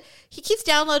have to." He keeps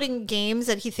downloading games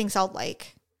that he thinks I'll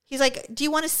like. He's like, "Do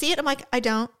you want to see it?" I'm like, "I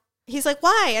don't." He's like,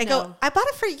 "Why?" I go, "I bought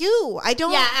it for you. I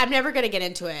don't." Yeah, I'm never going to get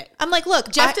into it. I'm like,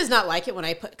 "Look, Jeff does not like it when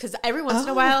I put, because every once in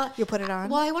a while. You put it on?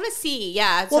 Well, I want to see.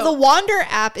 Yeah. Well, the Wander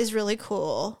app is really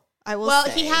cool. I will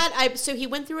say. So he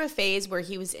went through a phase where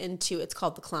he was into, it's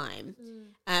called The Climb.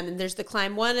 And there's The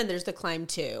Climb 1 and there's The Climb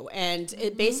 2. And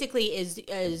it basically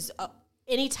is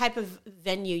any type of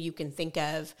venue you can think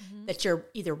of that you're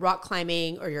either rock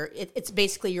climbing or it's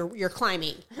basically you're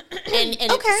climbing. And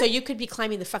so you could be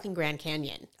climbing the fucking Grand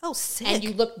Canyon. Oh, sick. And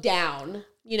you look down,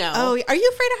 you know. Oh, are you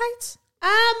afraid of heights?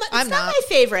 It's not my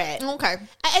favorite. Okay.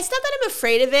 It's not that I'm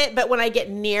afraid of it, but when I get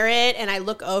near it and I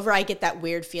look over, I get that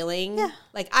weird feeling. Yeah.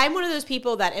 Like I'm one of those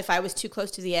people that if I was too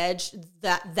close to the edge,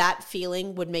 that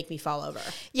feeling would make me fall over.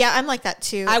 Yeah, I'm like that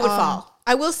too. I would fall.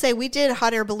 I will say we did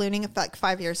hot air ballooning like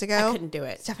 5 years ago. I couldn't do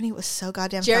it. Stephanie, it was so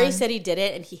goddamn Jerry fun. said he did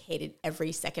it and he hated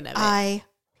every second of it. I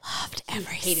loved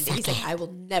every hated second. it. He's like, I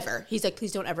will never. He's like,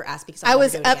 please don't ever ask me because I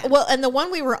was well, and the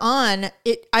one we were on,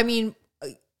 it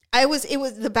was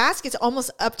the basket's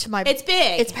almost up to my. It's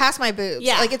big. It's past my boobs.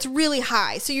 Yeah, like it's really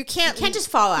high, so you can't just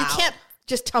fall out. You can't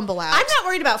just tumble out. I'm not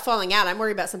worried about falling out. I'm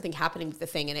worried about something happening with the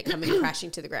thing and it coming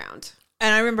crashing to the ground.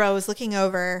 And I remember I was looking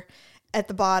over at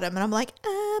the bottom, and I'm like,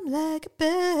 "I'm like a bird,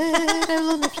 I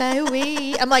want to fly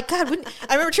away." I'm like, God,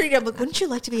 I remember treating him like, "Wouldn't you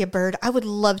like to be a bird? I would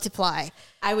love to fly."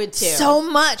 I would too. So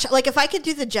much. Like if I could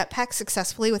do the jetpack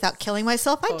successally without killing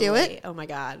myself, I'd do it. Oh my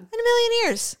God. In a million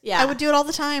years. Yeah. I would do it all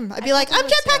the time. I'd be like, "I'm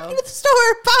jetpacking to the store.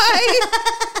 Bye."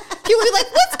 People would be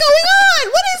like, "What's going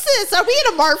on? What is this? Are we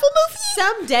in a Marvel movie?"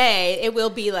 Someday it will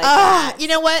be like that. You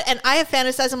know what? And I have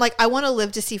fantasized. I'm like, I want to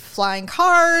live to see flying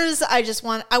cars. I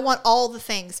want all the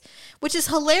things, which is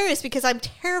hilarious because I'm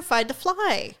terrified to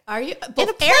fly. Are you? In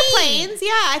a plane. Airplanes? Yeah,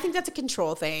 I think that's a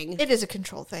control thing. It is a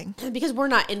control thing. Because we're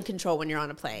not in control when you're on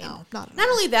a plane. No, not at all. Not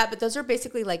only that, but those are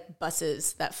basically like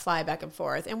buses that fly back and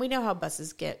forth. And we know how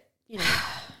buses get, you know.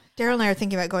 Daryl and I are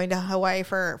thinking about going to Hawaii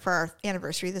for our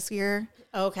anniversary this year.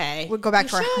 Okay. We'll go back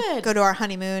go to our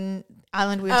honeymoon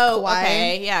island. We went to Kauai.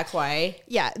 Okay. Yeah, Kauai.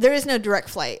 Yeah, there is no direct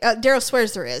flight. Daryl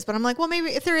swears there is, but I'm like, well, maybe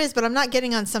if there is, but I'm not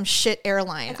getting on some shit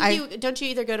airline. Don't you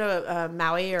either go to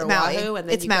Maui or Oahu? And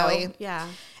then it's Maui. Go? Yeah.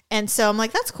 And so I'm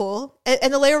like, that's cool.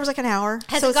 And the layover was like an hour.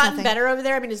 Has it gotten better over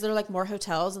there? I mean, is there like more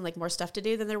hotels and like more stuff to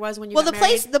do than there was when you got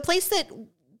married? The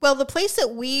place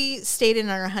that we stayed in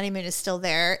on our honeymoon is still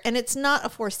there, and it's not a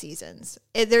Four Seasons.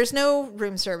 There's no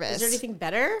room service. Is there anything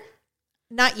better?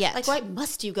 Not yet. Like, why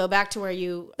must you go back to where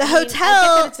you... Hotel...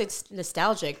 I get that it's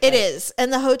nostalgic. It is.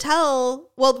 And the hotel...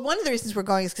 Well, one of the reasons we're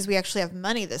going is because we actually have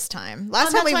money this time.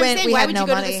 Last time we went, we had no money. Why would you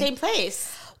go to the same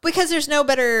place? Because there's no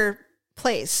better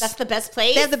place. That's the best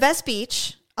place? They have the best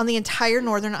beach on the entire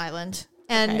northern island.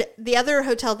 And the other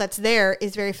hotel that's there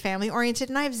is very family-oriented,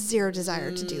 and I have zero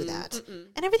desire to do that.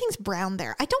 And everything's brown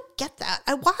there. I don't get that.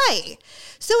 Why?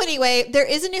 So anyway, there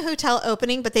is a new hotel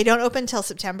opening, but they don't open until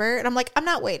September. And I'm like, I'm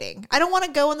not waiting. I don't want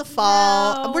to go in the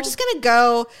fall. No. We're just going to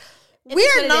go. We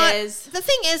are not. The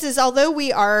thing is although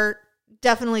we are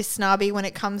definitely snobby when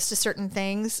it comes to certain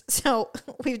things, so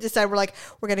we've decided we're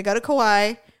going to go to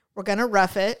Kauai. We're going to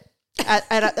rough it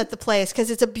at the place because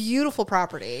it's a beautiful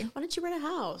property. Why don't you rent a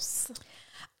house?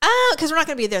 Because we're not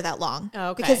going to be there that long. Oh,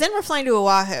 okay. Because then we're flying to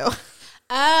Oahu. Oh,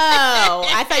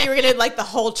 I thought you were going to, like, the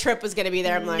whole trip was going to be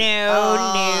there. I'm like,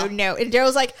 no. And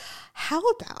Daryl's like, how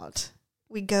about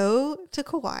we go to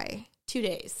Kauai? 2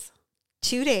 days.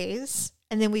 2 days.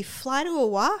 And then we fly to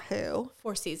Oahu.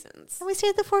 4 Seasons. And we stay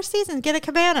at the Four Seasons. Get a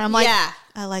cabana. I'm like,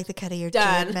 I like the cut of your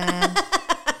jib, man.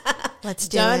 Let's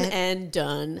do it. Done and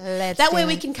done. That way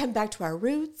we can come back to our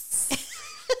roots.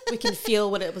 We can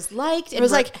feel what it was like. And it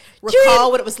was like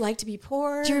recall what it was like to be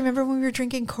poor. Do you remember when we were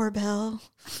drinking Korbel?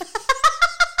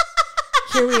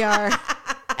 Here we are.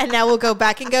 And now we'll go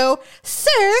back and go,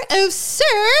 sir, oh,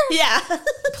 sir. Yeah.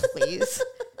 Please.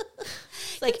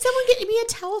 Like, can someone get me a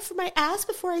towel for my ass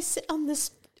before I sit on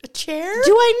this chair?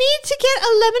 Do I need to get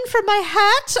a lemon for my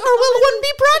hat, or will one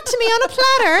be brought to me on a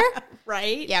platter?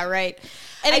 Right? Yeah, right.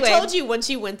 Anyway, I told you once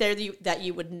you went there that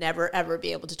you would never, ever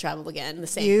be able to travel again the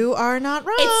same. You are not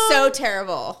wrong. It's so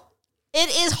terrible. It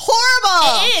is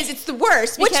horrible. It is. It's the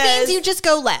worst. Which means you just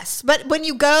go less. But when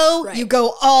you go, you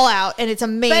go all out, and it's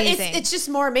amazing. But it's just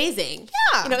more amazing.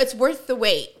 Yeah. You know, it's worth the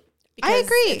wait. I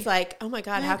agree. It's like, oh my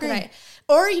God, how could I?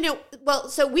 Or, you know, well,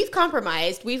 so we've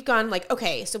compromised. We've gone like,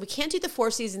 okay, so we can't do the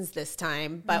Four Seasons this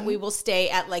time, but we will stay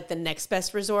at like the next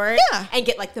best resort and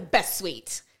get like the best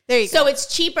suite. There you go. So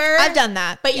it's cheaper. I've done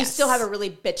that. But you still have a really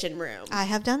bitchin' room. I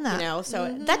have done that. You know,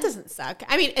 so that doesn't suck.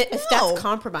 I mean, if that's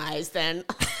compromised, then,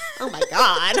 oh my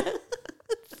God.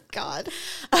 God.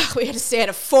 We had to stay at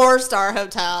a 4-star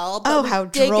hotel. Oh, how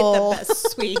droll. Get the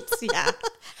best suites. Yeah.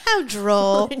 How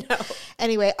droll. I know.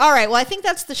 Anyway, all right. Well, I think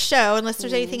that's the show, unless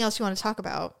there's anything else you want to talk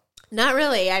about. Not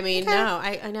really. I mean, no.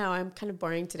 I know. I'm kind of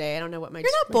boring today. I don't know what my You're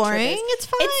not boring. It's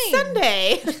fine. It's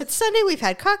Sunday. It's Sunday. We've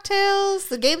had cocktails.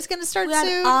 The game's going to start soon. We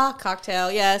had a cocktail,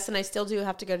 yes. And I still do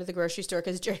have to go to the grocery store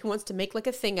because Jerry wants to make like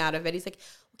a thing out of it. He's like,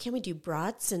 well, can we do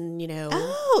brats? And, you know.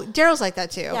 Oh, Daryl's like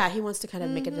that too. Yeah, he wants to kind of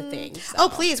make it a thing. So. Oh,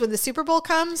 please. When the Super Bowl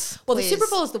comes. Well, the Super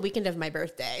Bowl is the weekend of my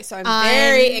birthday. So I'm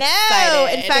very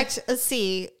excited. In fact, let's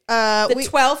see. The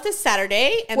 12th is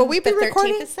Saturday, and the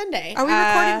 13th is Sunday. Are we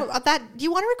recording that? Do you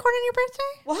want to record on your birthday?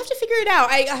 We'll have to figure it out.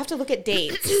 I have to look at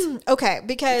dates. Okay,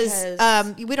 because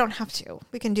we don't have to.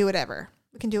 We can do whatever.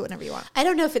 We can do it whenever you want. I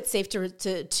don't know if it's safe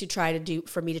to try to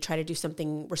do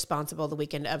something responsible the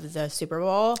weekend of the Super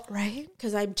Bowl, right?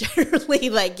 Because I'm generally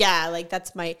like,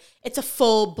 that's it's a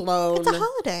full blown. It's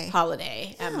a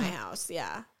holiday at my house.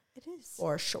 Yeah. It is.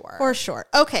 For sure. For sure.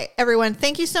 Okay, everyone,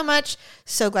 thank you so much.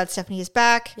 So glad Stephanie is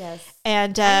back. Yes.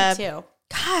 And me too.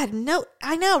 God, no,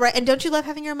 I know, right? And don't you love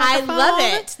having your microphone? I love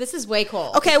it. This is way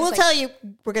cool. Okay, we'll tell you,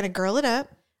 we're going to girl it up.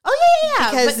 Oh,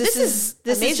 yeah. Because this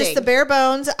is just the bare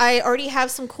bones. I already have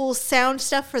some cool sound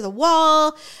stuff for the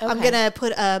wall. Okay. I'm going to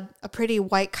put a pretty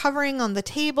white covering on the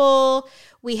table.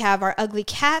 We have our ugly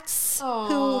cats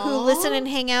who listen and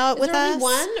hang out with us. Is there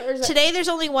only one? Or today there's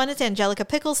only one. It's Angelica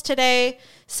Pickles today.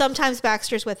 Sometimes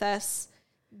Baxter's with us,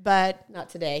 but not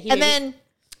today. And then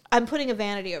I'm putting a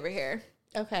vanity over here.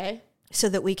 Okay. So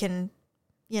that we can,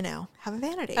 have a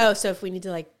vanity. Oh, so if we need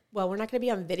to we're not going to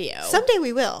be on video. Someday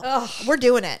we will. Ugh. We're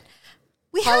doing it.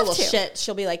 We Paula have to. Shit.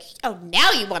 She'll be like, oh,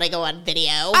 now you want to go on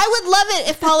video. I would love it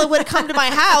if Paula would have come to my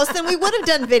house, then we would have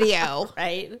done video.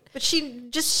 Right. But she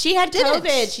had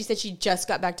COVID. She said she just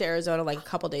got back to Arizona a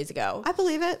couple days ago. I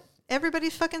believe it.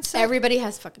 Everybody's fucking sick. Everybody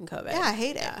has fucking COVID. Yeah, I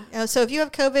hate it. So if you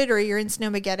have COVID or you're in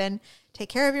Snowmageddon, take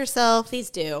care of yourself. Please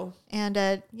do.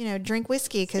 And, drink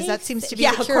whiskey because that seems to be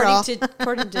the cure-all.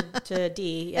 According to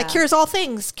D. Yeah. That cures all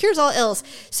things. Cures all ills.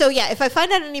 So, yeah, if I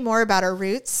find out any more about our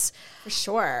roots. For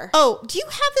sure. Oh, do you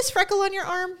have this freckle on your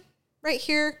arm right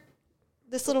here?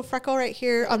 This little freckle right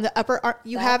here on the upper arm.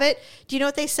 You have it? Do you know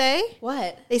what they say?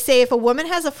 What? They say if a woman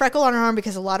has a freckle on her arm,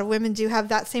 because a lot of women do have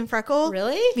that same freckle.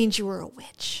 Really? It means you were a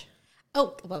witch.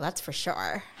 Oh, well, that's for sure.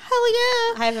 Hell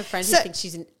yeah. I have a friend who thinks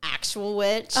she's an actual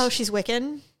witch. Oh, she's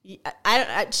Wiccan?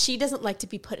 she doesn't like to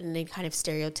be put in any kind of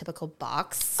stereotypical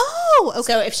box. Oh,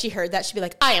 okay. So if she heard that, she'd be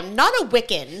like, I am not a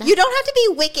Wiccan. You don't have to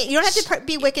be Wiccan. You don't have to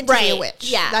be Wiccan to be a witch.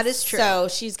 Yeah. That is true. So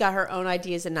she's got her own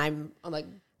ideas, and I'm like,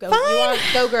 go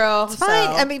girl. It's fine.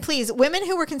 I mean, please, women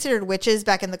who were considered witches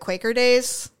back in the Quaker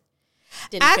days.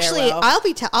 Actually, well. I'll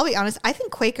be honest. I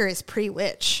think Quaker is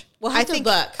pre-witch. We'll have to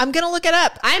look. I'm gonna look it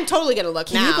up. I'm totally gonna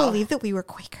look now. Can you believe that we were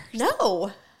Quakers?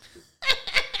 No.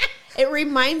 It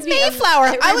reminds me Mayflower.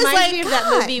 Of that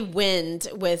movie Wind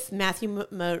with Matthew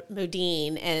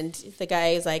Modine, and the guy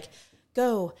is like,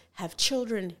 "Go have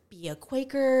children, be a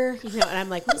Quaker," and I'm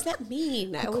like, "What does that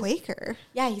mean?" Quaker?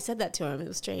 Yeah, he said that to him. It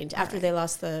was strange after they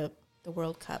lost the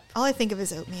World Cup. All I think of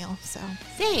is oatmeal. So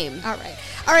same. All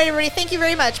right, everybody. Thank you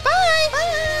very much. Bye.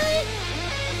 Bye.